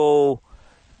couldn't go.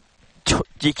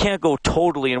 You can't go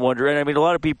totally in one direction. I mean, a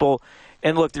lot of people.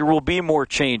 And look, there will be more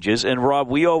changes. And, Rob,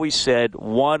 we always said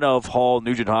one of Hall,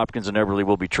 Nugent Hopkins, and Eberle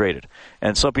will be traded.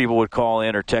 And some people would call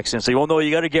in or text in and say, well, no, you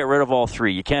got to get rid of all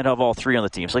three. You can't have all three on the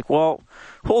team. It's like, well,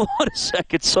 hold on a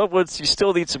second. You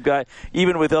still need some guy.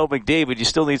 Even without McDavid, you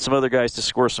still need some other guys to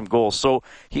score some goals. So,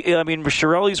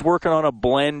 Chiarelli's working on a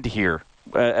blend here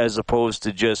as opposed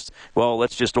to just,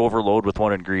 let's just overload with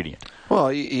one ingredient.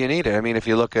 Well, you need it. I mean, if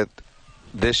you look at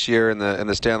this year in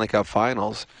the Stanley Cup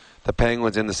Finals, the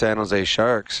Penguins and the San Jose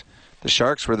Sharks. The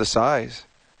Sharks were the size.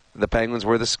 The Penguins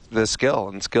were the skill,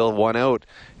 and skill won out.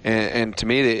 And to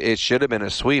me, it should have been a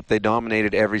sweep. They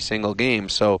dominated every single game.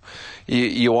 So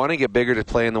you want to get bigger to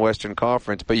play in the Western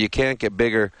Conference, but you can't get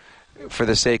bigger for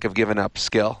the sake of giving up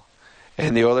skill.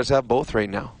 And the Oilers have both right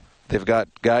now. They've got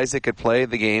guys that could play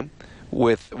the game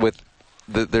with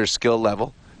their skill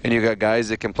level, and you've got guys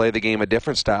that can play the game a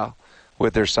different style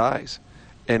with their size.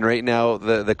 And right now,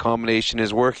 the combination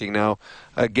is working. Now,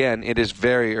 again, it is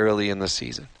very early in the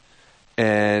season.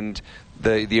 And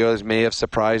the Oilers may have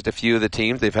surprised a few of the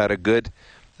teams. They've had a good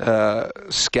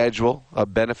schedule, a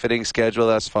benefiting schedule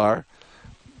thus far.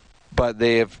 But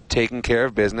they have taken care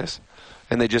of business,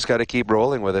 and they just got to keep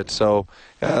rolling with it. So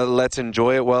let's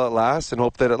enjoy it while it lasts and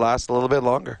hope that it lasts a little bit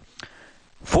longer.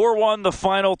 4-1 the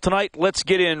final tonight. Let's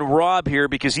get in Rob here,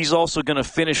 because he's also going to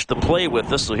finish the play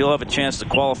with us, so he'll have a chance to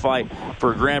qualify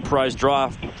for a grand prize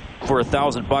draw for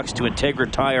 $1,000 to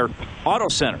Integra Tire Auto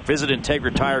Center. Visit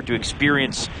Integra Tire to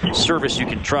experience service you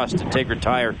can trust. Integra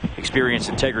Tire, experience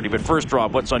integrity. But first,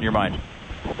 Rob, what's on your mind?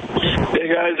 Hey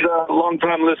guys,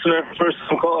 long-time listener,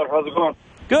 first-time caller. How's it going?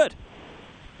 Good.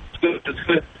 It's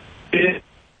good.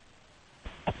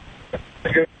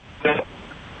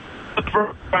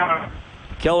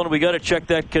 Kellen, we got to check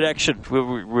that connection.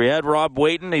 We had Rob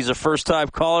waiting. He's a first-time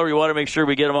caller. We want to make sure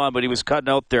we get him on, but he was cutting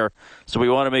out there, so we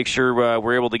want to make sure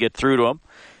we're able to get through to him.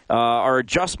 Our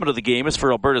adjustment of the game is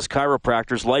for Alberta's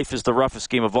chiropractors. Life is the roughest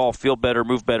game of all. Feel better,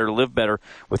 move better, live better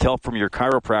with help from your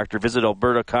chiropractor. Visit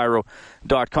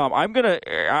albertachiro.com. I'm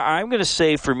gonna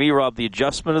say, for me, Rob, the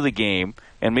adjustment of the game,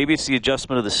 and maybe it's the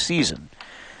adjustment of the season,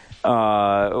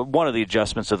 one of the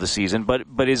adjustments of the season,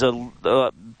 but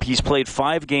he's played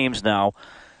 5 games now.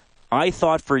 I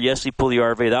thought for Jesse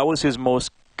Puljujarvi, that was his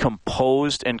most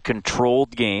composed and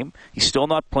controlled game. He's still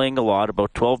not playing a lot,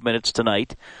 about 12 minutes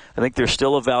tonight. I think they're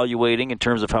still evaluating in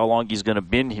terms of how long he's going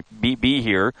to be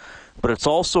here. But it's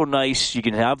also nice you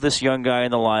can have this young guy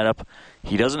in the lineup.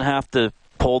 He doesn't have to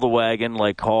pull the wagon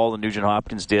like Hall and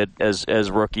Nugent-Hopkins did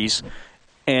as rookies.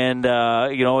 And,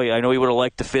 I know he would have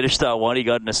liked to finish that one. He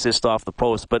got an assist off the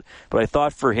post. But I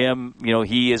thought for him,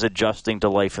 he is adjusting to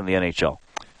life in the NHL.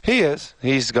 He is.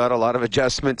 He's got a lot of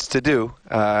adjustments to do.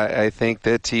 I think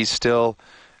that he still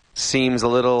seems a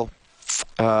little...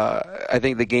 I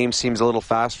think the game seems a little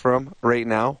fast for him right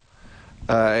now.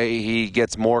 He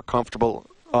gets more comfortable,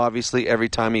 obviously, every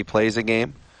time he plays a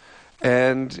game.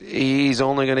 And he's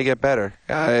only going to get better.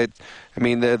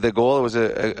 The goal was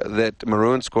that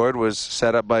Maroon scored was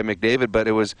set up by McDavid, but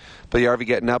it was Puljujarvi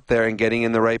getting up there and getting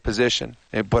in the right position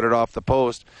and put it off the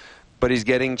post. But he's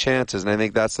getting chances, and I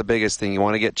think that's the biggest thing. You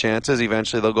want to get chances,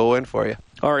 eventually they'll go in for you.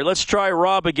 All right, let's try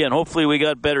Rob again. Hopefully we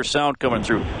got better sound coming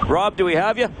through. Rob, do we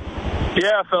have you?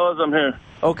 Yeah, fellas, I'm here.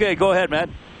 Okay, go ahead,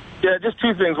 man. Yeah, just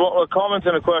 2 things, a comment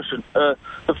and a question.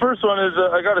 The first one is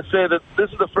I got to say that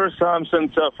this is the first time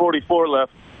since 44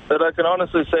 left that I can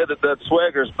honestly say that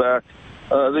swagger's back.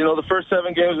 The first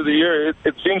 7 games of the year,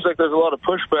 it seems like there's a lot of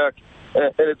pushback.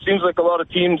 And it seems like a lot of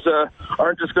teams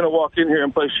aren't just going to walk in here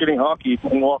and play shitty hockey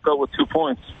and walk out with 2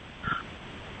 points.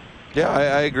 Yeah,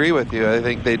 I agree with you. I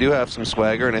think they do have some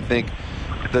swagger, and I think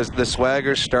the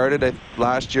swagger started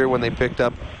last year when they picked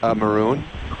up Maroon.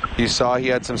 You saw he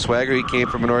had some swagger. He came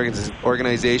from an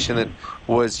organization that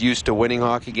was used to winning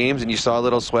hockey games, and you saw a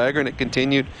little swagger, and it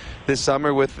continued this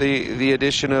summer with the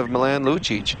addition of Milan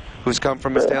Lucic, who's come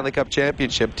from a Stanley Cup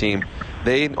championship team.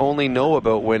 They only know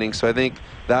about winning, so I think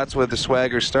that's where the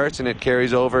swagger starts, and it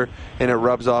carries over, and it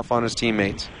rubs off on his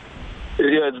teammates.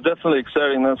 Yeah, it's definitely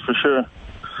exciting, that's for sure.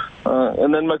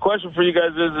 And then my question for you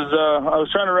guys is I was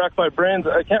trying to rack my brains.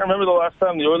 I can't remember the last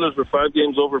time the Oilers were 5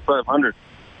 games over 500.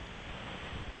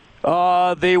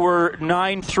 They were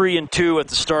 9-3-2 at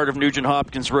the start of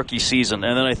Nugent-Hopkins' rookie season,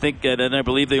 and then I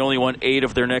believe they only won 8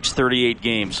 of their next 38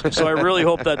 games. So I really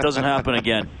hope that doesn't happen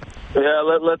again. Yeah,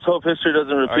 let's hope history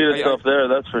doesn't repeat itself there,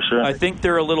 that's for sure. I think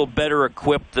they're a little better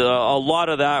equipped. A lot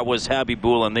of that was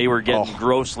Habibulin. They were getting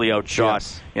grossly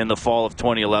outshot in the fall of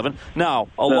 2011. Now,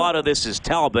 a lot of this is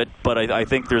Talbot, but I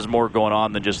think there's more going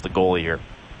on than just the goalie here.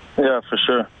 Yeah, for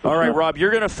sure. All right, Rob,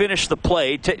 you're going to finish the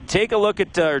play. Take a look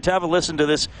at, or have a listen to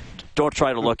this. Don't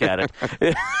try to look at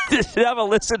it. Just have a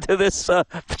listen to this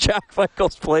Jack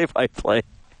Michaels play-by-play.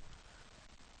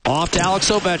 Off to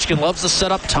Alex Ovechkin. Loves the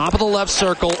setup. Top of the left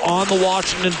circle on the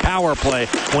Washington power play.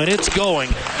 When it's going,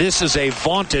 this is a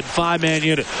vaunted 5-man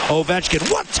unit.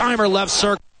 Ovechkin, one-timer left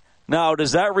circle. Now,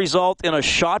 does that result in a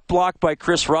shot block by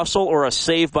Chris Russell or a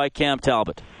save by Cam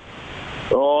Talbot?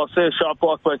 Oh, I'll say a shot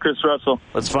block by Chris Russell.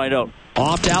 Let's find out.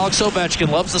 Off to Alex Ovechkin.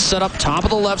 Loves the setup. Top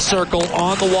of the left circle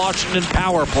on the Washington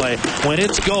power play. When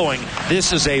it's going,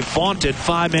 this is a vaunted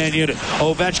 5-man unit.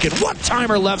 Ovechkin,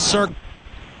 one-timer left circle.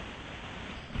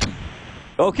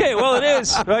 Okay, well, it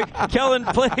is. Kellen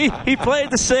played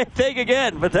the same thing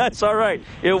again, but that's all right.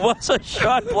 It was a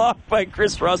shot blocked by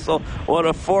Chris Russell. What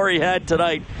a 4 he had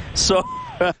tonight. So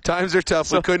times are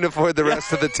tough. We couldn't afford the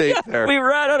rest of the tape there. We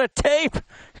ran out of tape.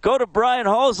 Go to Brian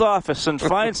Hall's office and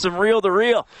find some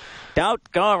reel-to-reel.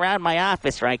 Don't go around my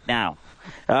office right now.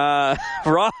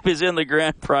 Rob is in the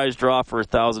grand prize draw for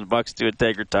 $1,000 to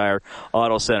Integra Tire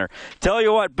Auto Center. Tell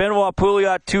you what, Benoit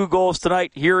Pouliot, 2 goals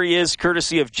tonight. Here he is,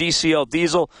 courtesy of GCL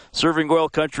Diesel, serving oil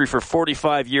country for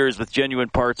 45 years with genuine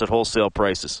parts at wholesale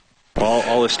prices. Well,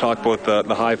 all this talk about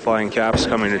the high-flying Caps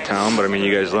coming to town, but,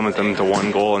 you guys limit them to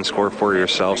 1 goal and score for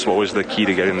yourselves. What was the key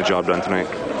to getting the job done tonight?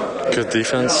 Good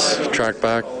defense, track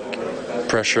back,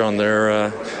 pressure on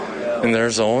their in their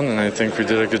zone, and I think we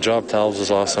did a good job. Talbot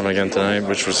was awesome again tonight,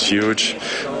 which was huge.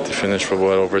 They finished with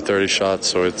over 30 shots,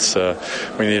 so it's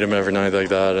we need him every night like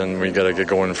that, and we got to get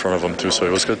going in front of him too, so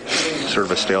it was good. Sort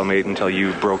of a stalemate until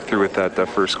you broke through with that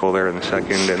first goal there in the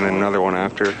second, and then another one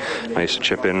after. Nice to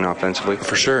chip in offensively.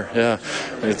 For sure, yeah.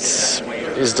 It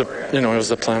was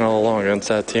the plan all along. Against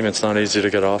that team, it's not easy to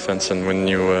get offense, and when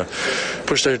you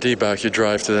push their D back, you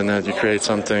drive to the net, you create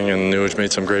something, and Nuge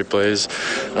made some great plays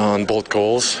on both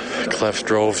goals. Clef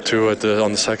drove 2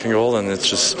 on the second goal, and it's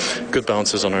just good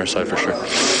bounces on our side for sure.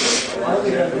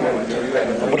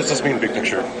 What does this mean big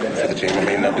picture for the team?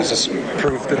 Does this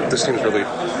prove that this team's really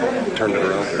turned it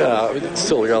around? Yeah,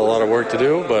 still got a lot of work to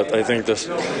do, but I think this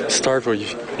start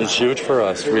is huge for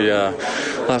us. We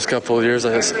last couple of years,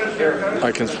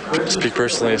 I can speak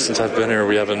personally, since I've been here,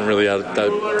 we haven't really had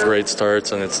that great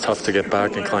starts, and it's tough to get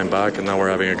back and climb back, and now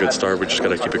we're having a good start. We just got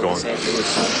to keep it going.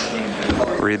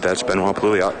 Reed, that's Benoit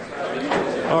Pouliot.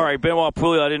 All right, Benoit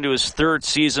Pouliot into his third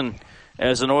season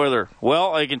as an Oiler.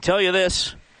 Well, I can tell you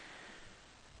this.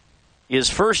 His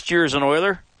first year as an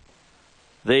Oiler,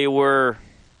 they were...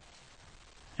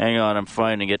 Hang on, I'm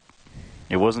finding it.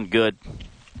 It wasn't good.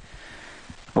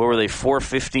 What were they,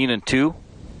 4-15-2? To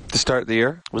start the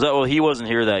year? Was that? Well, he wasn't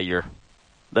here that year.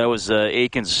 That was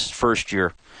Aiken's first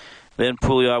year. Then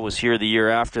Pouliot was here the year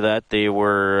after that. They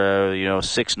were,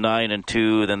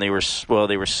 6-9-2. Then they were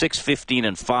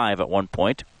 6-15-5 at one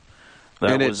point.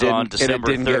 That was on December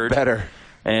 3rd. And it didn't get better.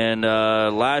 And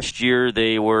last year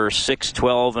they were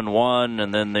 6-12-1,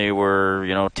 and then they were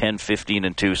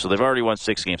 10-15-2. So they've already won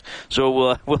 6 games.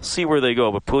 So we'll see where they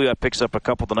go. But Pouliot picks up a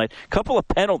couple tonight. Couple of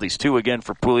penalties too again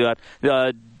for Pouliot.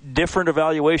 Different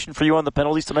evaluation for you on the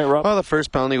penalties tonight, Rob? Well, the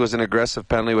first penalty was an aggressive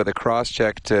penalty with a cross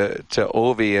check to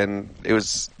Ovi, and it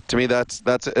was, to me, that's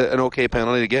an okay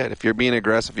penalty to get. If you're being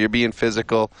aggressive, you're being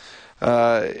physical,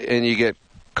 and you get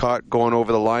caught going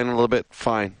over the line a little bit,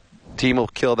 fine. Team will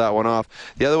kill that one off.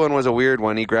 The other one was a weird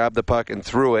one. He grabbed the puck and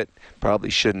threw it. Probably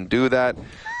shouldn't do that.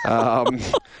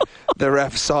 The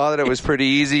ref saw that it was pretty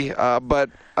easy. But,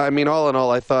 I mean, all in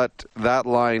all, I thought that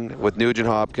line with Nugent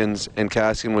Hopkins and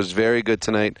Kassian was very good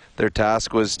tonight. Their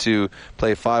task was to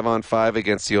play 5-on-5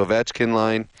 against the Ovechkin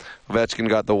line. Ovechkin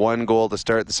got the one goal to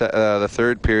start the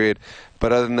third period.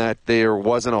 But other than that, there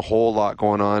wasn't a whole lot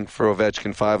going on for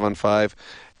Ovechkin 5-on-5.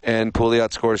 And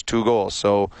Pouliot scores 2 goals.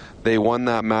 So they won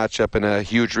that matchup, and a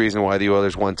huge reason why the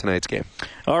Oilers won tonight's game.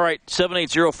 All right,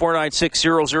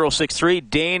 780-496-0063.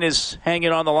 Dane is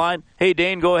hanging on the line. Hey,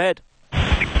 Dane, go ahead.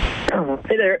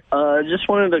 Hey there. Just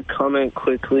wanted to comment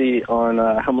quickly on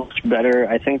how much better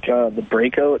I think the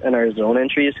breakout and our zone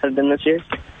entries have been this year.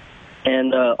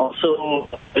 And also,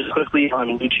 just quickly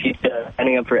on Lucci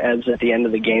ending up for Ebbs at the end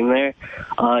of the game there.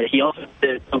 He also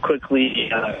did so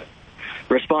quickly...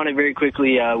 responded very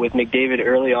quickly with McDavid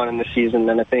early on in the season.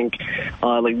 And I think there's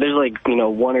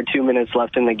 1 or 2 minutes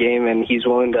left in the game, and he's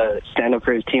willing to stand up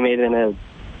for his teammate in a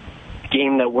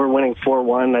game that we're winning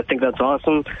 4-1. I think that's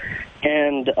awesome.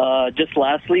 And just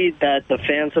lastly, that the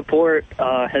fan support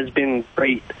has been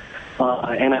great.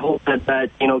 And I hope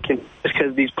that can,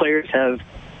 because these players have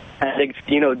had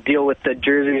to, deal with the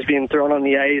jerseys being thrown on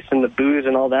the ice and the booze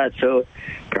and all that. So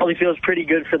probably feels pretty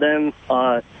good for them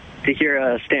to hear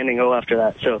a standing O after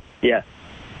that. So, yeah.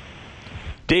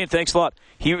 Dane, thanks a lot.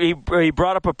 He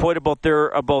brought up a point about the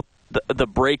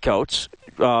breakouts,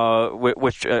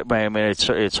 which I mean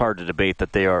it's hard to debate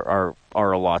that they are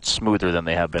a lot smoother than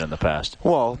they have been in the past.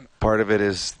 Well, part of it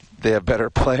is they have better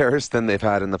players than they've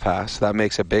had in the past. That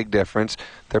makes a big difference.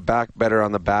 They're back better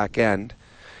on the back end.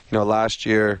 Last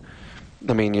year,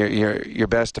 I mean, your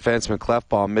best defenseman,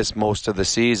 Klefbom, missed most of the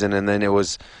season, and then it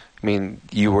was. I mean,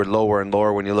 you were lower and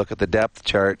lower when you look at the depth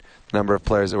chart, the number of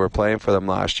players that were playing for them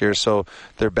last year. So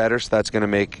they're better, so that's going to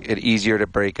make it easier to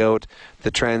break out. The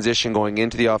transition going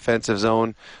into the offensive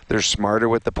zone, they're smarter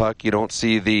with the puck. You don't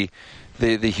see the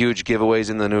huge giveaways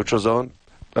in the neutral zone.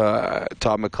 Todd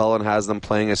McCullough has them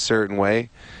playing a certain way.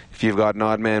 If you've got an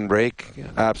odd man break,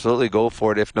 absolutely go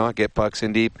for it. If not, get pucks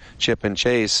in deep, chip and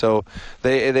chase. So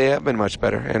they have been much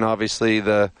better. And obviously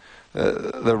the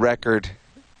record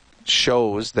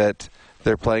shows that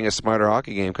they're playing a smarter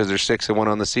hockey game because they're 6-1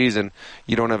 on the season.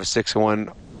 You don't have a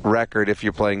 6-1 record if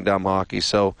you're playing dumb hockey.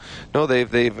 So no,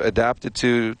 they've adapted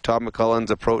to Todd McCullough's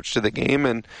approach to the game,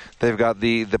 and they've got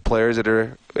the players that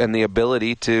are and the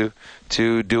ability to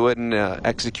do it and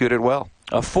execute it well.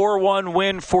 A 4-1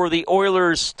 win for the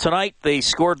Oilers tonight. They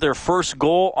scored their first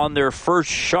goal on their first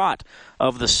shot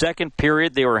of the second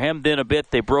period. They were hemmed in a bit.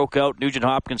 They broke out. Nugent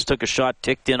Hopkins took a shot,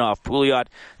 ticked in off Pouliot.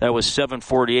 That was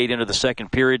 7:48 into the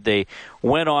second period. They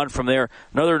went on from there.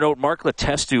 Another note, Mark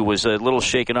Letestu was a little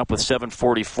shaken up with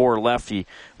 7:44 left. He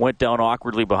went down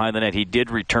awkwardly behind the net. He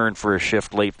did return for a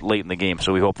shift late in the game,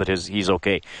 so we hope that he's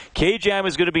okay. K-Jam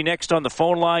is going to be next on the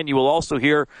phone line. You will also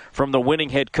hear from the winning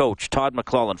head coach, Todd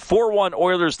McClellan. 4-1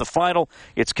 Oilers, the final.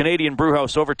 It's Canadian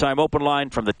Brewhouse Overtime Open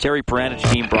Line from the Terry Peranich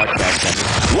Team Broadcast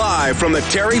Center. Live from the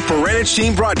Terry Peranich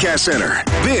Team Broadcast Center,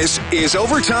 this is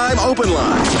Overtime Open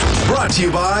Line. Brought to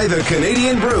you by the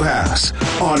Canadian Brewhouse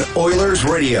on Oilers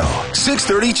Radio,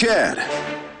 630 CHED.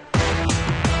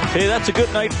 Hey, that's a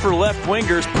good night for left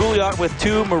wingers. Pouliot with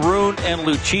 2, Maroon and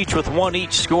Lucic with 1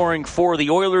 each, scoring for the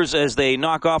Oilers as they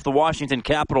knock off the Washington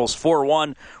Capitals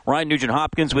 4-1. Ryan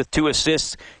Nugent-Hopkins with 2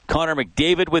 assists. Connor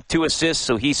McDavid with 2 assists,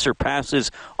 so he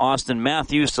surpasses Auston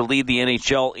Matthews to lead the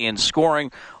NHL in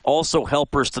scoring. Also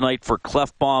helpers tonight for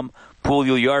Klefbom,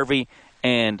 Puljujärvi,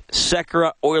 and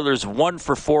Sekera. Oilers 1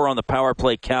 for 4 on the power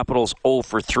play. Capitals 0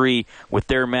 for 3 with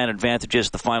their man advantages.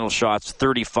 The final shots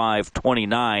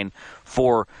 35-29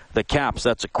 for the Caps.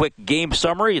 That's a quick game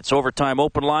summary. It's Overtime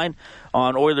Open Line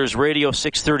on Oilers Radio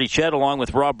 630 CHED. Along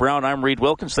with Rob Brown, I'm Reed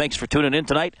Wilkins. Thanks for tuning in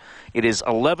tonight. It is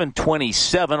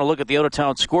 11:27. A look at the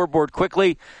out-of-town scoreboard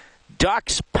quickly.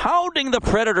 Ducks pounding the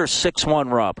Predators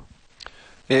 6-1, Rob.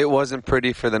 It wasn't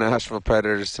pretty for the Nashville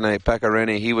Predators tonight. Pekka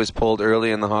Rinne, he was pulled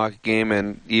early in the hockey game,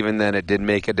 and even then it didn't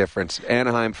make a difference.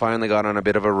 Anaheim finally got on a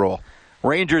bit of a roll.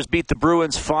 Rangers beat the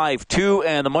Bruins 5-2,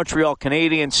 and the Montreal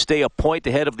Canadiens stay a point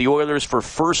ahead of the Oilers for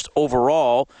first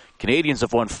overall. Canadiens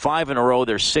have won 5 in a row.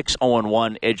 They're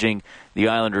 6-0-1, edging the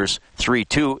Islanders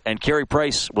 3-2. And Carey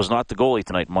Price was not the goalie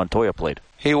tonight. Montoya played.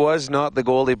 He was not the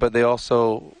goalie, but they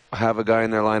also have a guy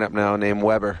in their lineup now named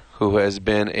Weber, who has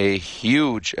been a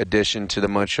huge addition to the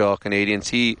Montreal Canadiens.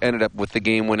 He ended up with the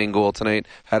game-winning goal tonight,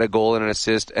 had a goal and an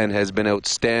assist, and has been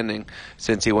outstanding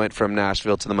since he went from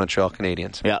Nashville to the Montreal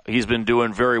Canadiens. Yeah, he's been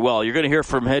doing very well. You're going to hear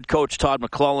from head coach Todd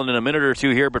McClellan in a minute or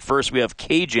two here, but first we have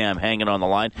K-Jam hanging on the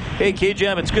line. Hey,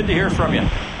 K-Jam, it's good to hear from you.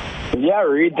 Yeah,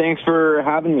 Reed, thanks for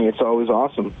having me. It's always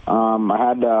awesome. I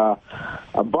had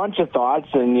a bunch of thoughts,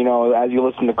 and as you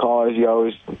listen to callers, you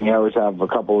always have a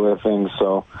couple of other things.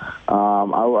 So,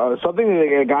 something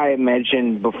that a guy had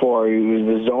mentioned before, it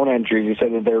was the zone entries. He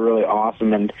said that they're really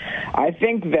awesome, and I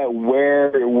think that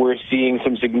where we're seeing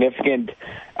some significant,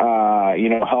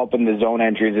 help in the zone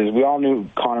entries is we all knew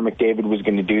Connor McDavid was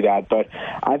going to do that, but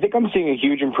I think I'm seeing a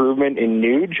huge improvement in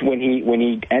Nuge when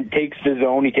he takes the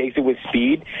zone. He takes it with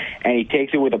speed, and he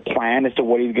takes it with a plan as to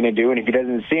what he's going to do. And if he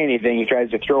doesn't see anything, he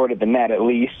tries to throw it at the net at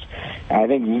least. I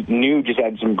think Nuge just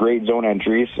had some great zone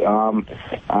entries.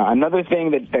 Another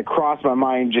thing that crossed my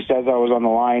mind just as I was on the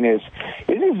line is,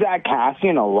 isn't Zach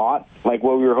Kassian a lot like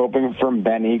what we were hoping from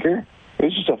Ben Eager? It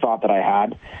was just a thought that I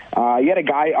had. You had a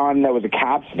guy on that was a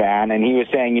Caps fan, and he was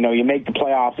saying, you make the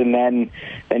playoffs and then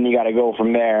you got to go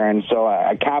from there. And so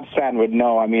a Caps fan would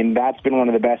know. I mean, that's been one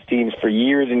of the best teams for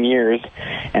years and years,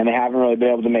 and they haven't really been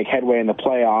able to make headway in the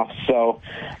playoffs. So,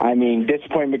 I mean,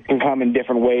 disappointment can come in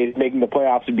different ways. Making the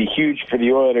playoffs would be huge for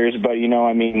the Oilers, but,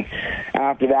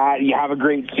 after that, you have a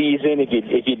great season.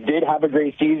 If you did have a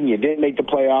great season, you didn't make the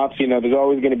playoffs, there's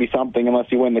always going to be something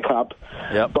unless you win the Cup.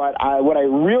 Yep. But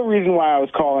real reason why I was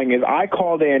calling is I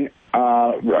called in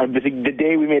the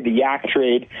day we made the Yak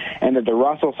trade and that the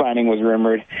Russell signing was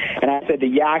rumored, and I said the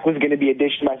Yak was going to be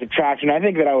addition by subtraction. I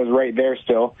think that I was right there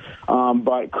still.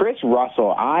 But Chris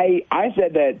Russell, I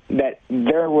said that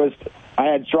I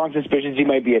had strong suspicions he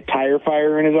might be a tire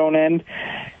fire in his own end,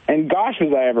 and gosh,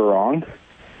 was I ever wrong.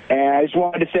 And I just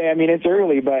wanted to say, it's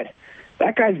early, but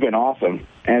that guy's been awesome.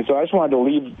 And so I just wanted to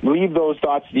leave those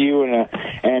thoughts to you.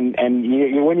 And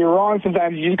when you're wrong,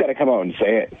 sometimes you just got to come out and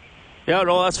say it. Yeah,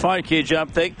 no, that's fine, K-Jam.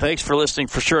 Thanks for listening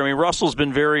for sure. Russell's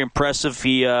been very impressive.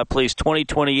 He plays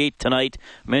 20-28 tonight.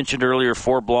 Mentioned earlier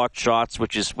 4 blocked shots,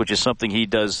 which is something he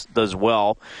does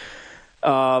well.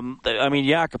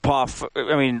 Yakupov,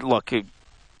 look, I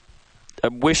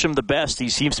wish him the best. He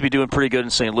seems to be doing pretty good in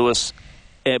St. Louis,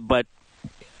 but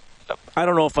I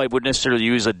don't know if I would necessarily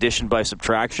use addition by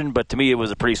subtraction, but to me it was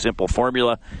a pretty simple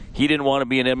formula. He didn't want to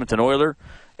be an Edmonton Oiler,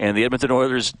 and the Edmonton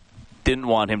Oilers didn't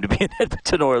want him to be an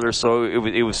Edmonton Oiler, so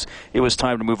it was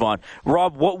time to move on.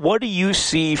 Rob, what do you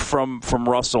see from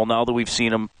Russell now that we've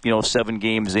seen him 7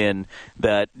 games in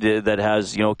that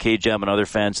has K-Jam and other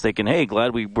fans thinking, hey,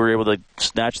 glad we were able to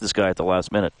snatch this guy at the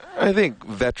last minute? I think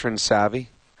veteran savvy.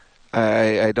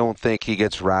 I don't think he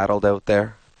gets rattled out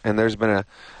there, and there's been a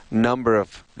number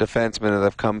of defensemen that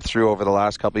have come through over the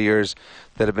last couple of years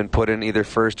that have been put in either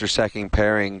first or second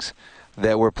pairings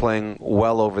that were playing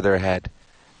well over their head.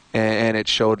 And it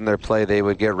showed in their play. They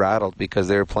would get rattled because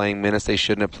they were playing minutes they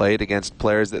shouldn't have played against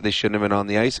players that they shouldn't have been on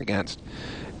the ice against.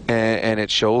 And it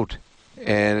showed.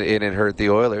 And it hurt the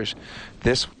Oilers.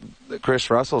 This Chris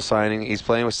Russell signing, he's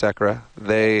playing with Sekera.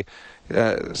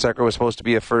 Sekera was supposed to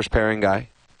be a first pairing guy.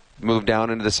 Moved down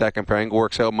into the second pairing,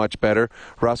 works out much better.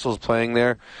 Russell's playing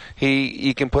there.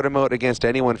 He can put him out against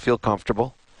anyone, feel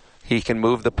comfortable. He can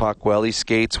move the puck well. He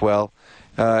skates well.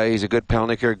 He's a good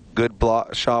penalty kicker, good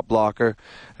shot blocker.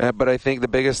 But I think the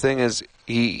biggest thing is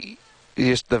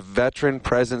just the veteran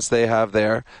presence they have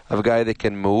there of a guy that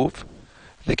can move,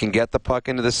 that can get the puck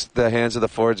into the hands of the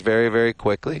forwards very, very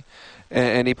quickly,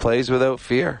 and he plays without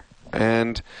fear.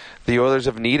 And the Oilers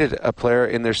have needed a player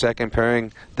in their second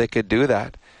pairing that could do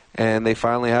that. And they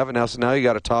finally have it now. So now you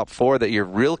got a top four that you're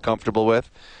real comfortable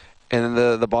with. And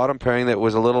the bottom pairing that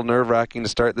was a little nerve-wracking to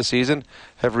start the season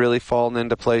have really fallen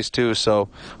into place too. So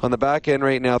on the back end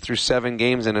right now through 7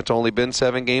 games, and it's only been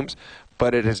 7 games,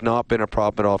 but it has not been a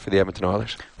problem at all for the Edmonton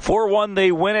Oilers. 4-1,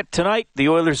 they win it tonight. The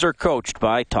Oilers are coached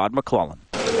by Todd McClellan.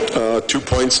 2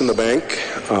 points in the bank.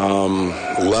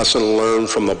 Lesson learned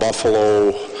from the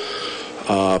Buffalo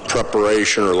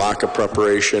preparation or lack of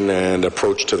preparation and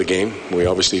approach to the game. We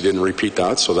obviously didn't repeat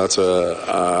that, so that's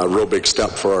a real big step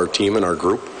for our team and our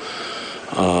group.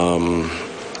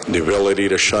 The ability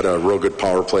to shut a real good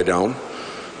power play down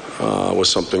was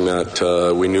something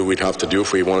that we knew we'd have to do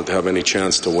if we wanted to have any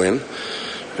chance to win.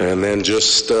 And then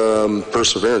just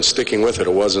perseverance, sticking with it.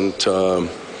 It wasn't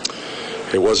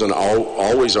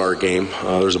always our game.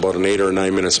 There's about an 8 or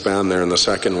 9 minute span there in the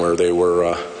second where they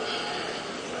were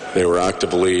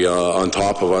actively on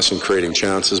top of us and creating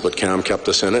chances, but Cam kept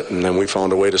us in it, and then we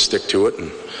found a way to stick to it.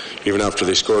 And even after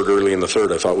they scored early in the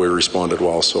third, I thought we responded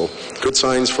well. So good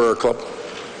signs for our club.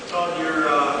 Todd, your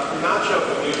matchup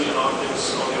with Nugent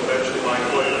Hopkins on the Ovechkin line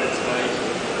quite a bit tonight.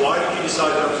 Why did you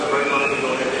decide that was the right line to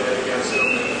go head-to-head against him,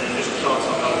 and just thoughts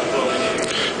on how to play the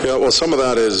game? Yeah, well, some of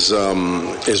that is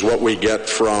what we get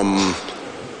from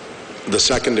the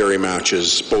secondary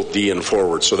matches, both D and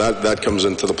forward. So that comes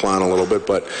into the plan a little bit.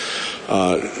 But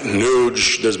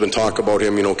Nuge, there's been talk about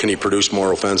him, can he produce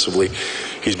more offensively?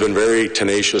 He's been very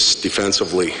tenacious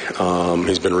defensively.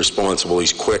 He's been responsible.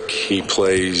 He's quick. He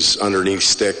plays underneath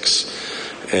sticks.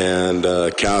 And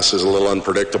Cass is a little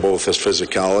unpredictable with his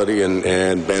physicality.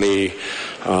 And Benny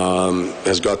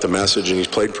has got the message, and he's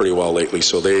played pretty well lately.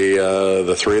 So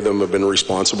the three of them have been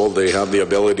responsible. They have the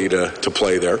ability to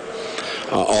play there.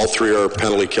 All three are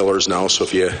penalty killers now, so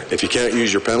if you can't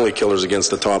use your penalty killers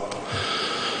against the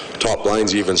top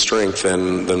line's even strength,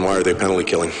 then why are they penalty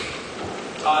killing?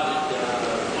 Todd, did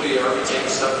Puljujarvi take a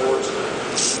step forward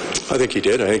tonight? I think he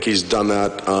did. I think he's done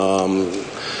that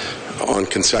on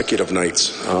consecutive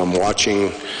nights.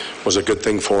 Watching was a good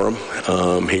thing for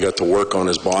him. He got to work on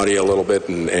his body a little bit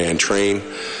and train.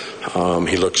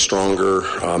 He looks stronger.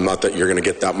 Not that you're going to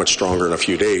get that much stronger in a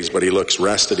few days, but he looks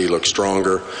rested. He looks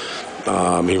stronger.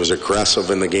 He was aggressive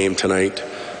in the game tonight.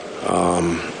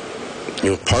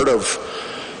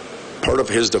 Part of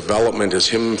his development is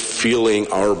him feeling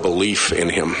our belief in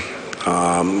him.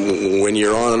 When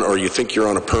you're on, or you think you're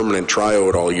on a permanent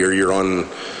tryout all year, you're on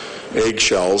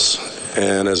eggshells.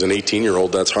 And as an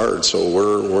 18-year-old, that's hard. So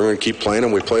we're going to keep playing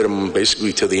him. We played him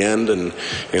basically to the end and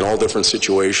in all different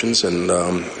situations. And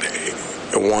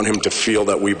I want him to feel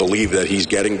that we believe that he's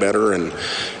getting better and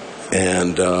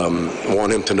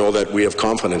want him to know that we have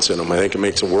confidence in him. I think it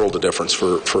makes a world of difference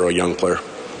for a young player.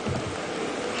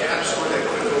 Cam scored that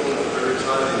quick goal in the third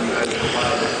time, and you had to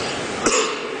provide it.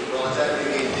 Well, is that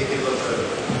maybe indicative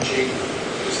of a change in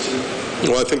his team?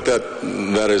 Well, I think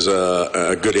that is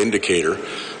a good indicator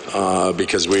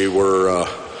because we were a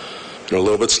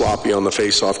little bit sloppy on the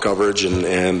face-off coverage,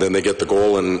 and then they get the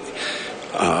goal, and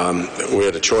we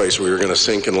had a choice. We were going to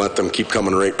sink and let them keep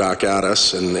coming right back at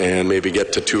us and maybe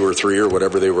get to 2 or 3 or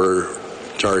whatever they were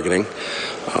targeting.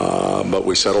 But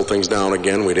we settled things down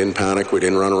again. We didn't panic. We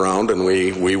didn't run around, and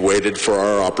we waited for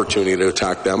our opportunity to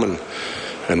attack them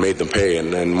and made them pay.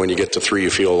 And when you get to 3, you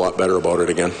feel a lot better about it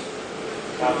again.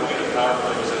 How the power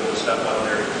play was able to step out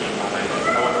there and keep on it?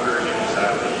 How encouraging is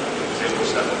that he was able to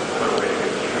step up and put away a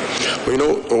good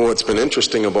game? Well, what's been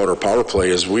interesting about our power play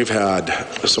is we've had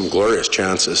some glorious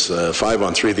chances.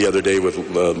 5-on-3 the other day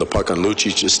with the puck on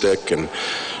Lucic's stick, and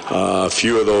a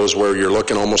few of those where you're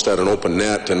looking almost at an open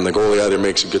net, and the goalie either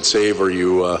makes a good save or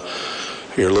you're a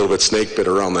little bit snake bit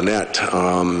around the net.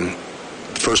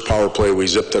 First power play, we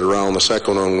zipped it around. The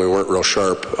second one, we weren't real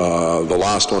sharp. The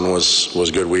last one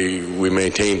was good. We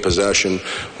maintained possession.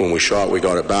 When we shot, we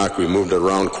got it back. We moved it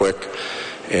around quick.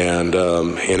 And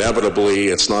inevitably,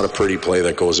 it's not a pretty play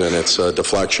that goes in. It's a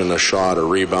deflection, a shot, a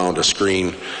rebound, a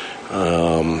screen.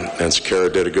 And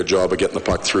Sekera did a good job of getting the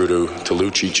puck through to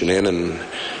Lucic and in. And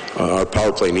our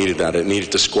power play needed that. It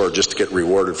needed to score just to get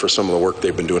rewarded for some of the work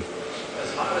they've been doing.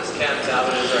 As hot as Cam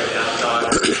Talbot is right now, Todd,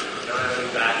 you don't have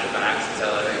any back-to-backs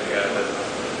until I think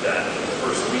that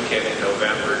first weekend in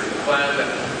November.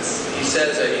 He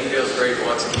says that he feels great,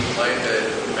 wants to keep playing.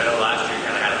 I know last year you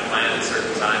kind of had a plan at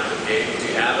certain times of the game. Do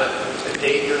you have a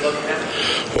date you're looking at?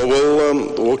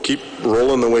 Well, we'll keep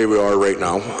rolling the way we are right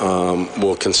now.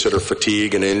 We'll consider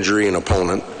fatigue and injury and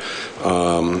opponent.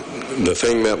 The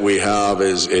thing that we have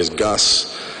is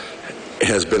Gus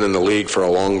has been in the league for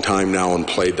a long time now and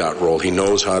played that role. He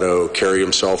knows how to carry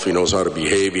himself. He knows how to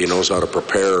behave. He knows how to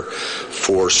prepare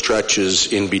for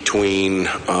stretches in between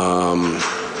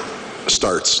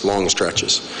starts, long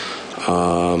stretches.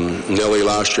 Nelly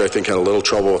last year, I think, had a little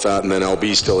trouble with that, and then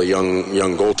LB's still a young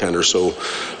goaltender, so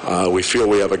we feel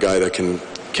we have a guy that can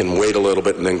wait a little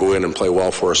bit and then go in and play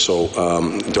well for us. So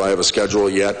do I have a schedule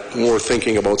yet? We're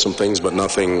thinking about some things, but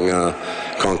nothing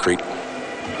concrete.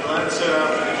 Glenn said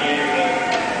after the game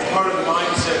that part of the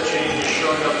mindset change is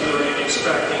showing up there and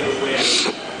expecting to win.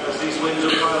 As these wins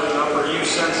are piling up, are you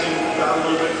sensing that a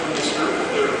little bit from this group?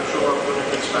 They're showing up when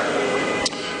they're expecting to win?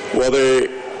 Well,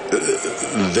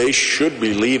 they should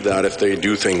believe that if they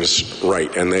do things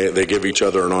right and they give each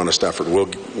other an honest effort.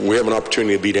 We have an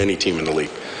opportunity to beat any team in the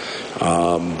league.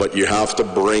 But you have to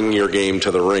bring your game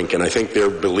to the rink, and I think they're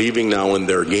believing now in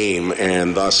their game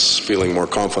and thus feeling more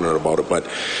confident about it. But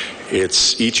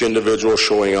it's each individual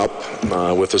showing up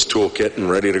with his toolkit and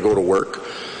ready to go to work,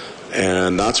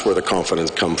 and that's where the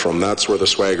confidence comes from. That's where the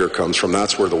swagger comes from.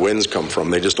 That's where the wins come from.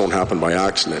 They just don't happen by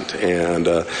accident. And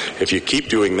if you keep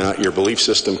doing that, your belief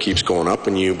system keeps going up,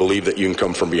 and you believe that you can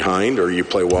come from behind or you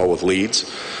play well with leads.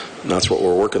 And that's what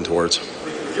we're working towards.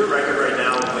 With your record right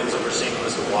now, wins over St.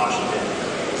 Louis and Washington,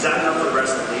 is that enough for the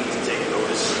rest of the league to take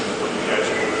notice of what you guys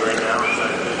are doing right now?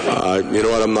 You know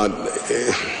what?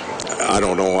 I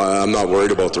don't know. I'm not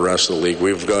worried about the rest of the league.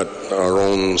 We've got our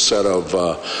own set of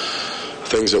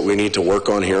things that we need to work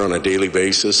on here on a daily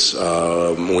basis.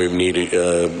 We need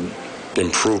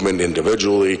improvement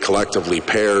individually, collectively,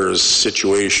 pairs,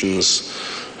 situations.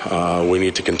 We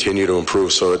need to continue to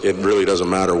improve. So it really doesn't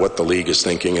matter what the league is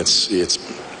thinking. It's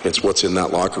what's in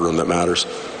that locker room that matters.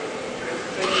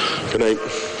 Good night.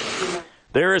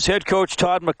 There is head coach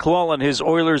Todd McLellan. His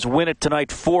Oilers win it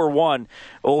tonight 4-1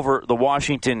 over the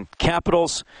Washington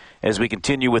Capitals. As we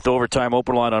continue with Overtime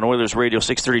Open Line on Oilers Radio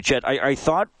 630 Chet, I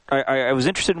thought I was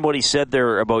interested in what he said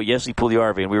there about Jesse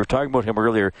Puljujarvi, and we were talking about him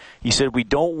earlier. He said we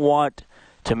don't want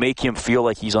to make him feel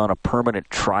like he's on a permanent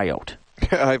tryout.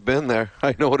 I've been there.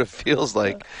 I know what it feels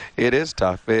like. It is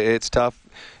tough. It's tough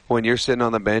when you're sitting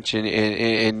on the bench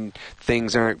and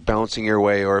things aren't bouncing your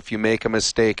way, or if you make a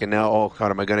mistake and now, oh,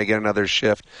 God, am I going to get another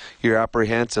shift? You're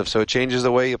apprehensive, so it changes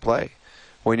the way you play.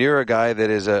 When you're a guy that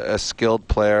is a skilled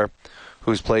player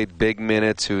who's played big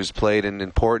minutes, who's played in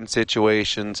important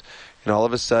situations, and all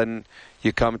of a sudden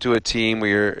you come to a team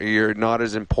where you're not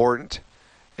as important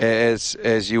as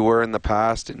you were in the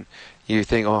past, and you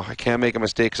think, oh, I can't make a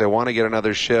mistake because I want to get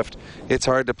another shift. It's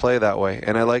hard to play that way.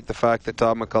 And I like the fact that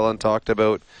Todd McLellan talked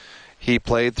about he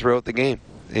played throughout the game.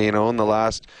 You know, in the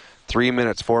last 3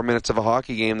 minutes, 4 minutes of a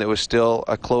hockey game that was still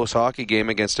a close hockey game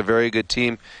against a very good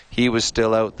team, he was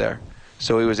still out there.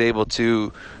 So he was able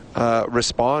to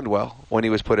respond well when he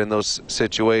was put in those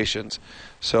situations.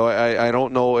 So I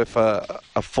don't know if a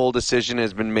full decision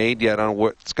has been made yet on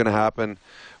what's going to happen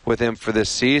with him for this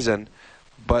season,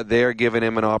 but they're giving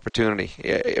him an opportunity.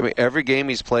 I mean, every game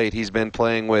he's played, he's been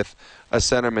playing with a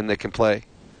centerman that can play.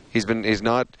 He's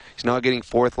not getting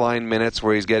fourth line minutes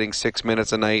where he's getting 6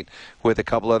 minutes a night with a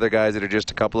couple other guys that are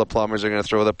just a couple of plumbers that are going to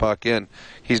throw the puck in.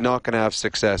 He's not going to have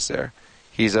success there.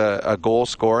 He's a goal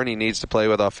scorer, and he needs to play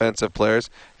with offensive players,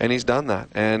 and he's done that.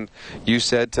 And you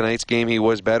said tonight's game he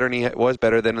was better, and he was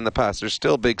better than in the past. There's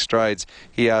still big strides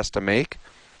he has to make,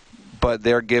 but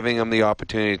they're giving him the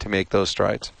opportunity to make those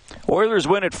strides. Oilers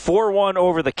win at 4-1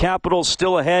 over the Capitals.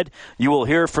 Still ahead, you will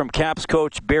hear from Caps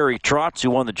coach Barry Trotz,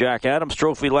 who won the Jack Adams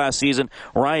Trophy last season.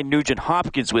 Ryan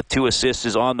Nugent-Hopkins with 2 assists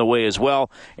is on the way as well.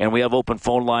 And we have open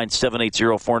phone line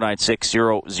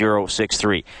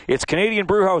 780-496-0063. It's Canadian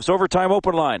Brewhouse Overtime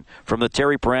Open Line from the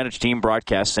Terry Peranich Team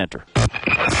Broadcast Center.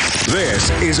 This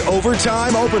is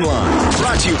Overtime Open Line,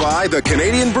 brought to you by the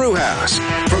Canadian Brewhouse.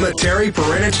 From the Terry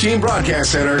Peranich Team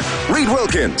Broadcast Center, Reed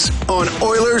Wilkins on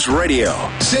Oilers Radio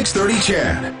 630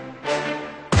 Chad.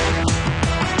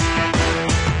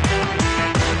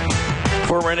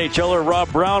 Former NHLer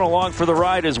Rob Brown along for the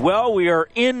ride as well. We are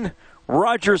in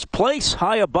Rogers Place,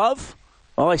 high above.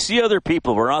 Well, I see other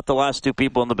people. We're not the last 2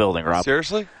 people in the building, Rob.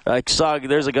 Seriously? I saw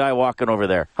there's a guy walking over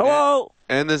there. Hello!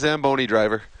 And the Zamboni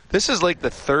driver. This is like the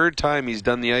 3rd time he's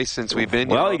done the ice since we've been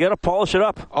here. Well, you got to polish it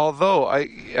up. Although, I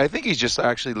think he's just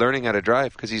actually learning how to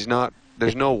drive because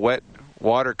there's no wet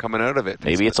water coming out of it.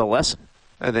 Maybe it's a lesson.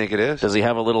 I think it is. Does he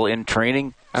have a little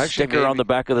in-training sticker on the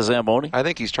back of the Zamboni? I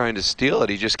think he's trying to steal it.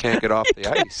 He just can't get off the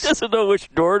ice. He doesn't know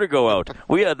which door to go out.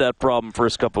 We had that problem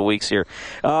first couple of weeks here.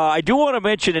 I do want to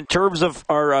mention in terms of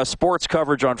our sports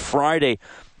coverage on Friday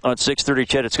on 6:30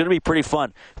 Chet, it's going to be pretty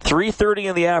fun. 3:30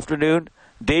 in the afternoon,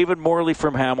 David Morley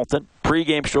from Hamilton,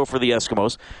 pregame show for the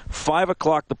Eskimos. 5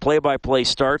 o'clock, the play-by-play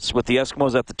starts with the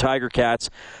Eskimos at the Tiger Cats.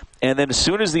 And then as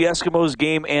soon as the Eskimos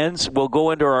game ends, we'll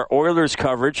go into our Oilers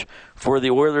coverage for the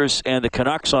Oilers and the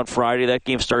Canucks on Friday. That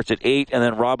game starts at 8, and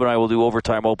then Rob and I will do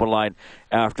Overtime Open Line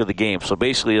after the game. So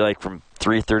basically like from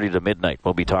 3:30 to midnight,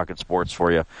 we'll be talking sports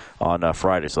for you on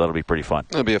Friday. So that'll be pretty fun.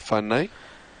 It'll be a fun night.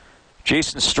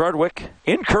 Jason Strudwick,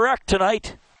 incorrect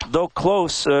tonight. Though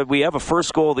close, we have a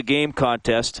first goal of the game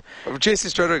contest. Jason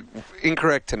Strudwick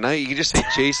incorrect tonight. You can just say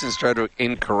Jason Strudwick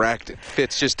incorrect. It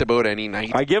fits just about any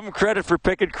night. I give him credit for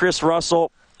picking Chris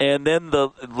Russell, and then the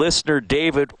listener,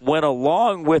 David, went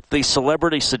along with the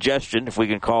celebrity suggestion, if we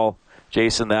can call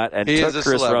Jason that, and took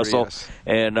Chris Russell. Yes.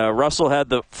 And Russell had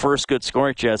the first good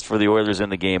scoring chance for the Oilers in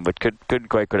the game, but couldn't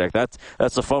quite connect.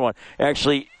 That's a fun one.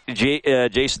 Actually,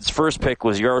 Jason's first pick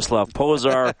was Yaroslav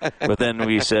Pozar, but then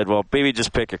we said, well, maybe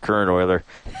just pick a current Oiler.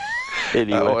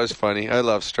 Anyway. That was funny. I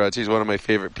love Struts. He's one of my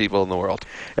favorite people in the world.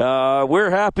 We're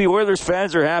happy. Oilers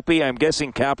fans are happy. I'm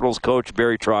guessing Capitals coach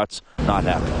Barry Trotz not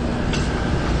happy.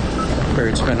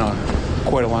 Barry, it's been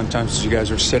quite a long time since you guys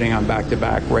were sitting on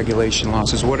back-to-back regulation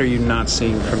losses. What are you not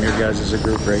seeing from your guys as a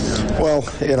group right now? Well,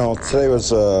 today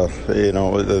was,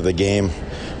 the game.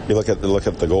 You look at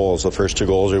the goals. The first 2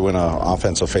 goals, we win an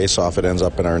offensive face-off. It ends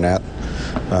up in our net.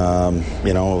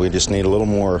 We just need a little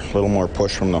more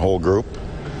push from the whole group.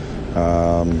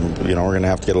 We're going to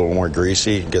have to get a little more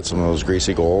greasy, get some of those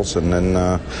greasy goals, and then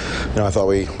I thought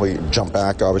we jumped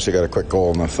back. Obviously, got a quick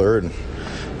goal in the third.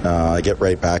 I get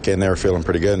right back in there, feeling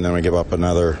pretty good, and then we give up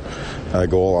another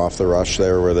goal off the rush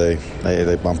there where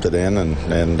they bumped it in,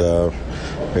 and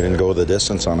we didn't go the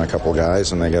distance on a couple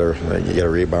guys, and you get a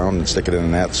rebound and stick it in the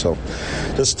net. So,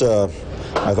 just I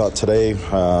thought today,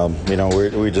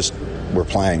 we're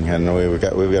playing, and we've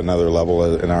got another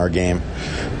level in our game,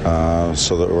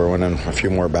 so that we're winning a few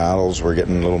more battles. We're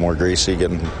getting a little more greasy,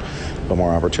 getting a little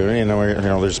more opportunity, and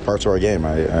then there's parts of our game.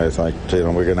 I thought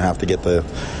we're going to have to get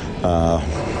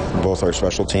both our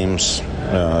special teams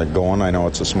going. I know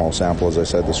it's a small sample, as I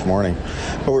said this morning,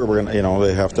 but we're going to,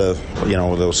 they have to,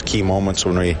 those key moments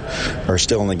when we are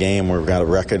still in the game, we've got to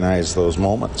recognize those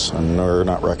moments, and we're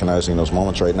not recognizing those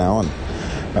moments right now, and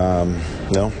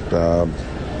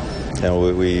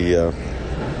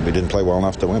we didn't play well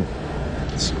enough to win.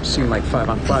 It seemed like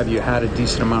 5-on-5 you had a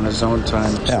decent amount of zone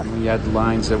time. Yeah. You had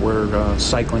lines that were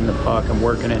cycling the puck and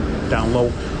working it down low.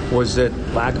 Was it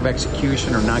lack of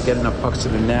execution or not getting enough pucks to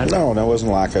the net? No, it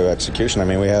wasn't lack of execution. I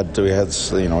mean, we had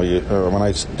when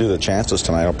I do the chances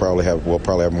tonight, we'll probably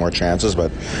have more chances,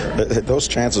 but those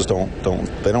chances don't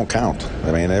count.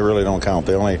 I mean, they really don't count.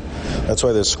 That's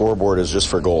why this scoreboard is just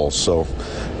for goals. So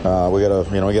we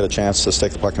get a chance to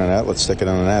stick the puck in the net. Let's stick it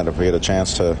in the net. If we get a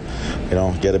chance to,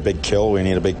 get a big kill, we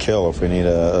need a big kill. If we need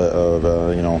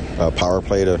a power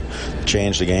play to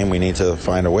change the game, we need to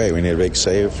find a way. We need a big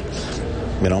save.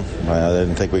 I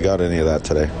didn't think we got any of that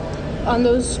today. On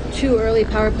those 2 early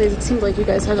power plays, it seemed like you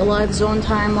guys had a lot of zone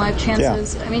time, live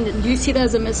chances. Yeah. I mean, do you see that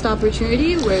as a missed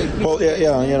opportunity? They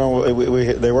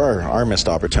were our missed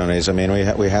opportunities. I mean,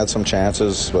 we had some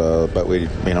chances, but we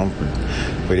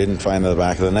didn't find the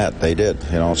back of the net. They did.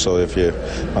 So if you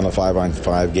on the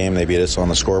 5-on-5 game, they beat us on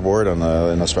the scoreboard. In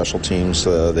the special teams,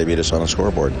 they beat us on the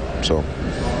scoreboard. So.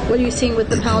 What are you seeing with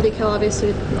the penalty kill? Obviously,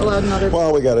 allowed another.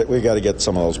 Well, we got to get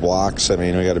some of those blocks. I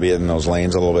mean, we got to be in those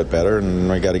lanes a little bit better, and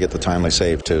we got to get the timely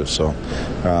save too. So,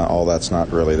 all that's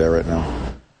not really there right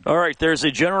now. All right, there's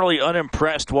a generally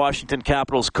unimpressed Washington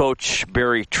Capitals coach,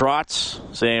 Barry Trotz,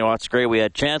 saying, "Oh, it's great. We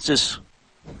had chances.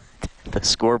 The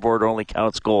scoreboard only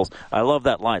counts goals." I love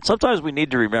that line. Sometimes we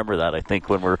need to remember that, I think,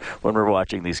 when we're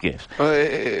watching these games.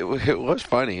 It was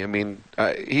funny. I mean,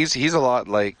 he's a lot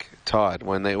like Todd.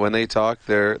 When they talk,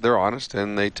 they're honest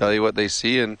and they tell you what they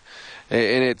see, and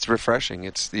it's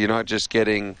refreshing. You're not just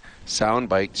getting sound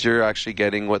bites. You're actually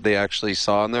getting what they actually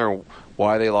saw in there,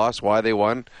 why they lost, why they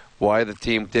won, why the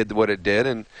team did what it did,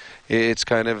 and it's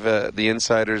kind of the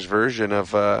insider's version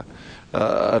of the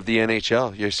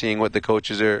NHL. You're seeing what the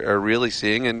coaches are really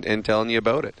seeing and telling you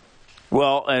about it.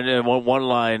 Well, and one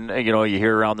line you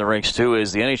hear around the rinks too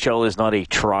is the NHL is not a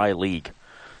try league.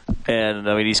 And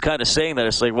I mean, he's kind of saying that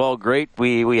it's like, well, great,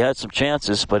 we had some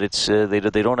chances, but it's they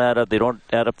don't add up. They don't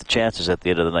add up the chances at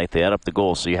the end of the night. They add up the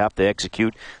goals. So you have to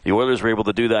execute. The Oilers were able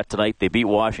to do that tonight. They beat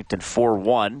Washington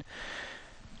 4-1.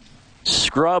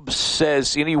 Scrubs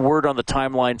says, any word on the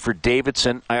timeline for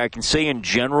Davidson? I can say in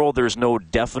general there's no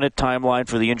definite timeline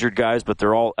for the injured guys, but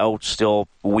they're all out still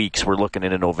weeks. We're looking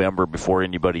into November before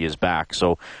anybody is back.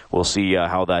 So we'll see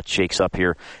how that shakes up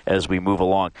here as we move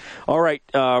along. All right,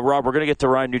 Rob, we're going to get to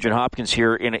Ryan Nugent-Hopkins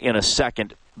here in a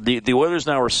second. the Oilers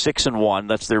now are 6-1.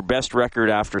 That's their best record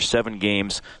after 7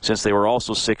 games since they were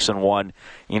also 6-1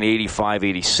 in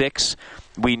 85-86.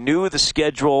 We knew the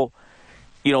schedule.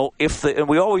 You know, and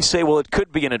we always say, well, it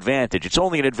could be an advantage. It's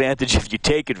only an advantage if you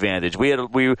take advantage.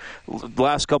 The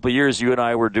last couple of years, you and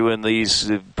I were doing these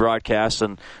broadcasts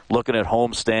and looking at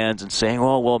homestands and saying,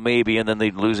 well, maybe, and then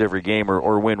they'd lose every game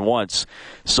or win once.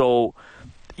 So,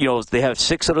 you know, they have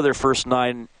 6 out of their first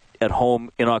 9 at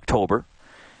home in October.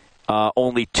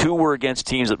 Only 2 were against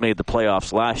teams that made the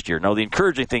playoffs last year. Now, the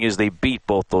encouraging thing is they beat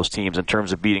both those teams in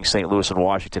terms of beating St. Louis and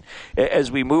Washington.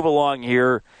 As we move along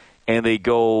here and they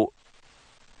go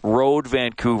road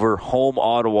Vancouver, home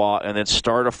Ottawa, and then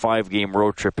start a 5-game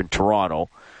road trip in Toronto.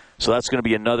 So that's going to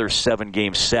be another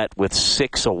 7-game set with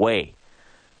 6 away.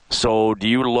 So do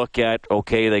you look at,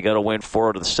 okay, they got to win 4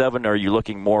 out of the 7? Or are you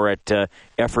looking more at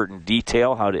effort and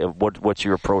detail? What's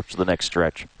your approach to the next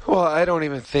stretch? Well, I don't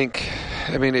even think,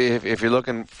 I mean, if you're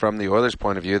looking from the Oilers'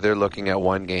 point of view, they're looking at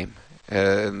 1 game.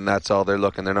 And that's all they're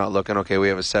looking. They're not looking, okay, we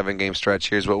have a 7-game stretch.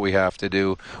 Here's what we have to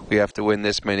do. We have to win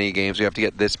this many games. We have to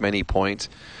get this many points.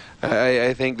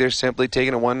 I think they're simply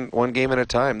taking it one game at a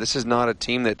time. This is not a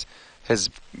team that has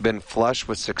been flush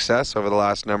with success over the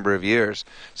last number of years.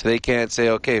 So they can't say,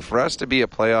 okay, for us to be a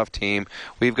playoff team,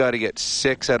 we've got to get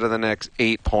 6 out of the next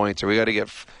 8 points, or we got to get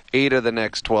 8 of the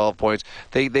next 12 points.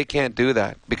 They can't do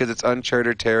that because it's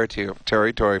uncharted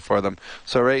territory for them.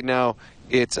 So right now,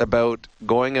 it's about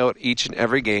going out each and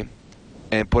every game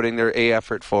and putting their A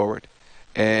effort forward.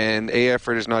 And A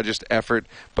effort is not just effort,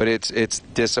 but it's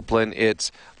discipline,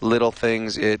 it's little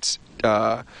things, it's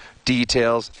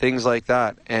details, things like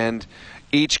that. And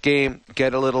each game,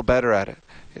 get a little better at it.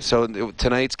 So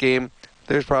tonight's game,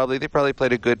 they probably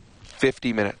played a good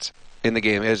 50 minutes in the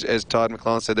game. As Todd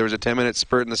McLellan said, there was a 10-minute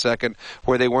spurt in the second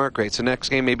where they weren't great. So next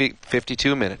game, maybe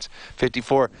 52 minutes,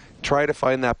 54. Try to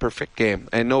find that perfect game.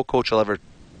 And no coach will ever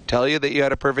tell you that you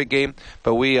had a perfect game,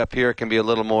 but we up here can be a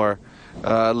little more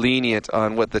lenient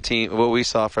on what we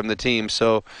saw from the team.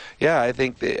 So, yeah, I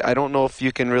think I don't know if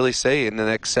you can really say in the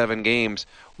next 7 games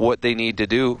what they need to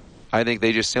do. I think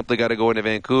they just simply got to go into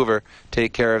Vancouver,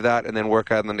 take care of that, and then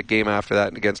work out on the game after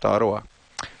that against Ottawa.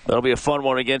 That'll be a fun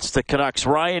one against the Canucks.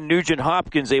 Ryan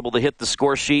Nugent-Hopkins able to hit the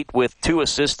score sheet with 2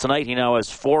 assists tonight. He now has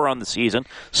 4 on the season.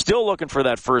 Still looking for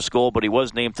that first goal, but he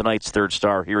was named tonight's third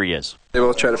star. Here he is. They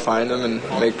both try to find him and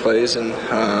make plays, and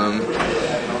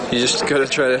you just got to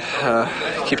try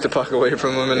to keep the puck away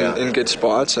from him in good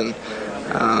spots. And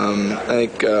I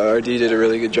think RD did a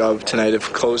really good job tonight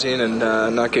of closing and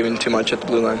not giving too much at the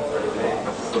blue line.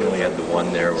 You only had the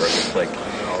one there where it looked like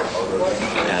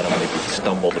Adam maybe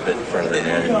stumbled a bit in front of the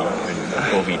net,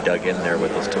 and Obi dug in there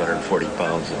with those 240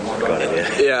 pounds and got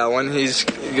it in. Yeah, when he's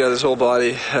got his whole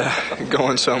body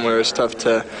going somewhere, it's tough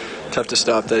to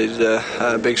stop that. He's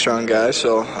a big, strong guy,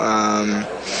 so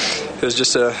it was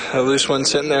just a loose one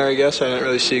sitting there, I guess. I didn't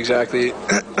really see exactly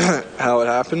how it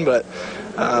happened, but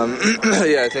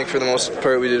yeah, I think for the most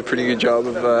part we did a pretty good job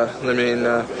of limiting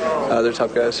their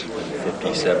top guys.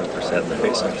 57% in the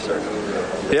faceoff circle.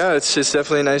 Yeah, it's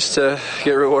definitely nice to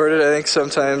get rewarded. I think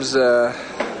sometimes, I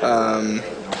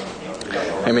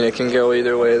mean, it can go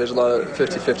either way. There's a lot of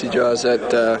 50-50 draws that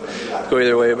go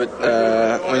either way, but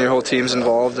when your whole team's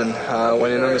involved and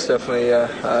winning them, it's definitely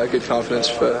good confidence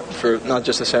for not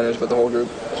just the centers, but the whole group.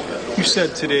 You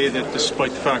said today that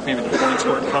despite the fact maybe the points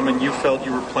weren't coming, you felt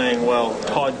you were playing well.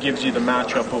 Todd gives you the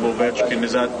matchup of Ovechkin.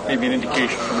 Is that maybe an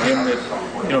indication from him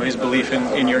that, you know, his belief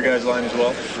in your guys' line as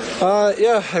well?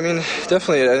 Yeah, I mean,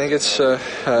 definitely. I think it's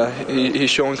he's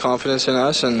showing confidence in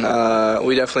us, and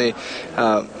we definitely,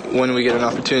 when we get an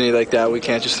opportunity like that, we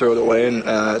can't just throw it away. And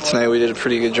tonight we did a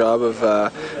pretty good job of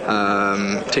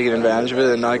taking advantage of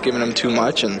it and not giving him too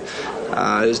much. And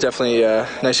it was definitely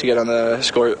nice to get on the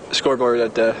scoreboard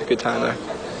at a good time there.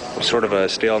 Sort of a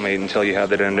stalemate until you had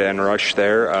that end-to-end rush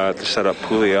there to set up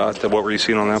Pouliot. What were you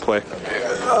seeing on that play?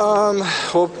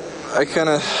 Well, I kind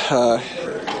of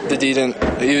the D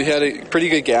didn't. He had a pretty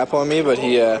good gap on me, but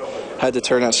he had to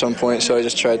turn at some point. So I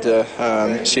just tried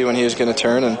to see when he was going to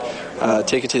turn and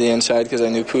take it to the inside because I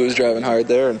knew Pooh was driving hard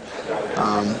there. And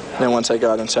then once I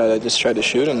got inside, I just tried to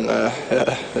shoot, and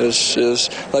it was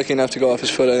lucky enough to go off his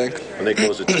foot, I think. When they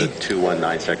close it to 2-1,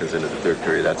 9 seconds into the third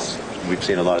period, we've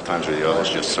seen a lot of times where the Oilers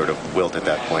just sort of wilt at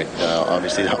that point.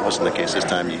 Obviously, that wasn't the case this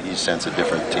time. You sense a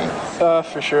different team.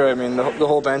 For sure. I mean, the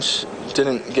whole bench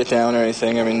didn't get down or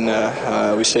anything. I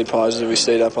mean, we stayed positive. We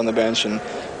stayed up on the bench, and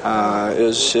it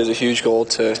was a huge goal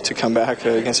to come back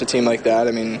against a team like that.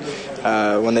 I mean,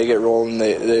 when they get rolling,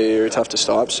 they are tough to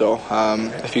stop. So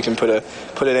if you can put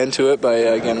an end to it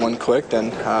by getting one quick, then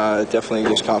it definitely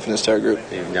gives confidence to our group.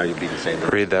 Now you beat the same.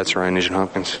 Reed, that's Ryan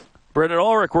Nugent-Hopkins. Brendan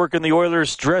Ulrich working the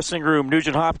Oilers dressing room.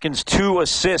 Nugent Hopkins 2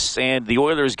 assists, and the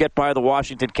Oilers get by the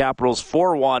Washington Capitals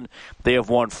 4-1. They have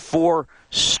won 4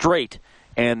 straight,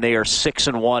 and they are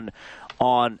 6-1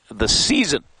 on the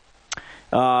season.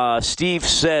 Steve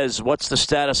says, what's the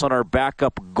status on our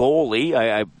backup goalie?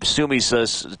 I assume he's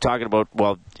talking about,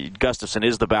 well, Gustafsson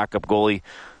is the backup goalie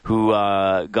who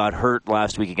got hurt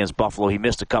last week against Buffalo. He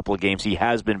missed a couple of games. He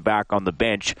has been back on the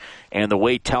bench. And the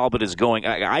way Talbot is going,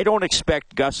 I don't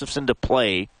expect Gustafsson to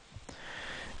play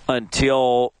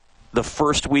until the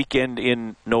first weekend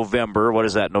in November. What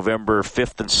is that, November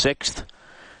 5th and 6th?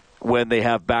 When they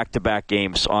have back-to-back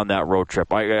games on that road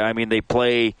trip. I mean, they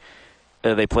play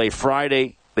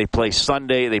Friday, they play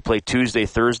Sunday, they play Tuesday,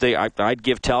 Thursday. I'd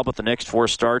give Talbot the next 4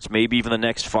 starts, maybe even the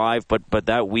next 5, but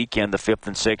that weekend, the 5th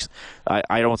and 6th,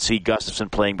 I don't see Gustafsson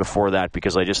playing before that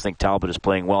because I just think Talbot is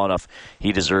playing well enough.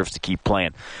 He deserves to keep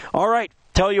playing. All right.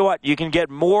 Tell you what, you can get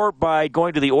more by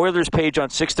going to the Oilers page on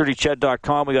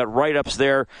 630ched.com. We got write-ups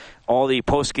there. All the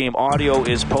post-game audio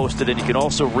is posted, and you can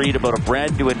also read about a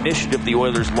brand-new initiative the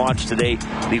Oilers launched today,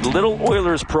 the Little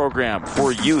Oilers program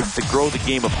for youth to grow the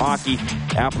game of hockey.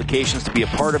 Applications to be a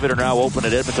part of it are now open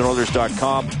at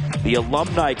edmontonoilers.com. The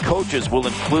alumni coaches will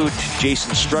include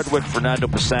Jason Strudwick, Fernando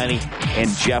Pisani, and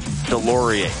Jeff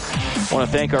Delorier. I want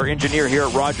to thank our engineer here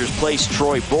at Rogers Place,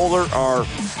 Troy Bowler. Our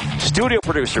studio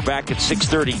producer back at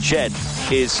 6:30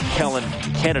 Ched is Kellen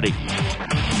Kennedy.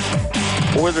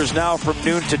 Oilers now from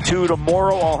noon to 2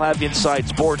 tomorrow. I'll have Inside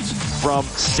Sports from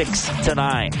 6 to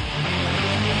 9.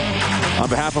 On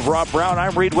behalf of Rob Brown,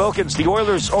 I'm Reed Wilkins. The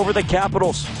Oilers over the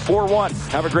Capitals 4-1.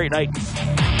 Have a great night.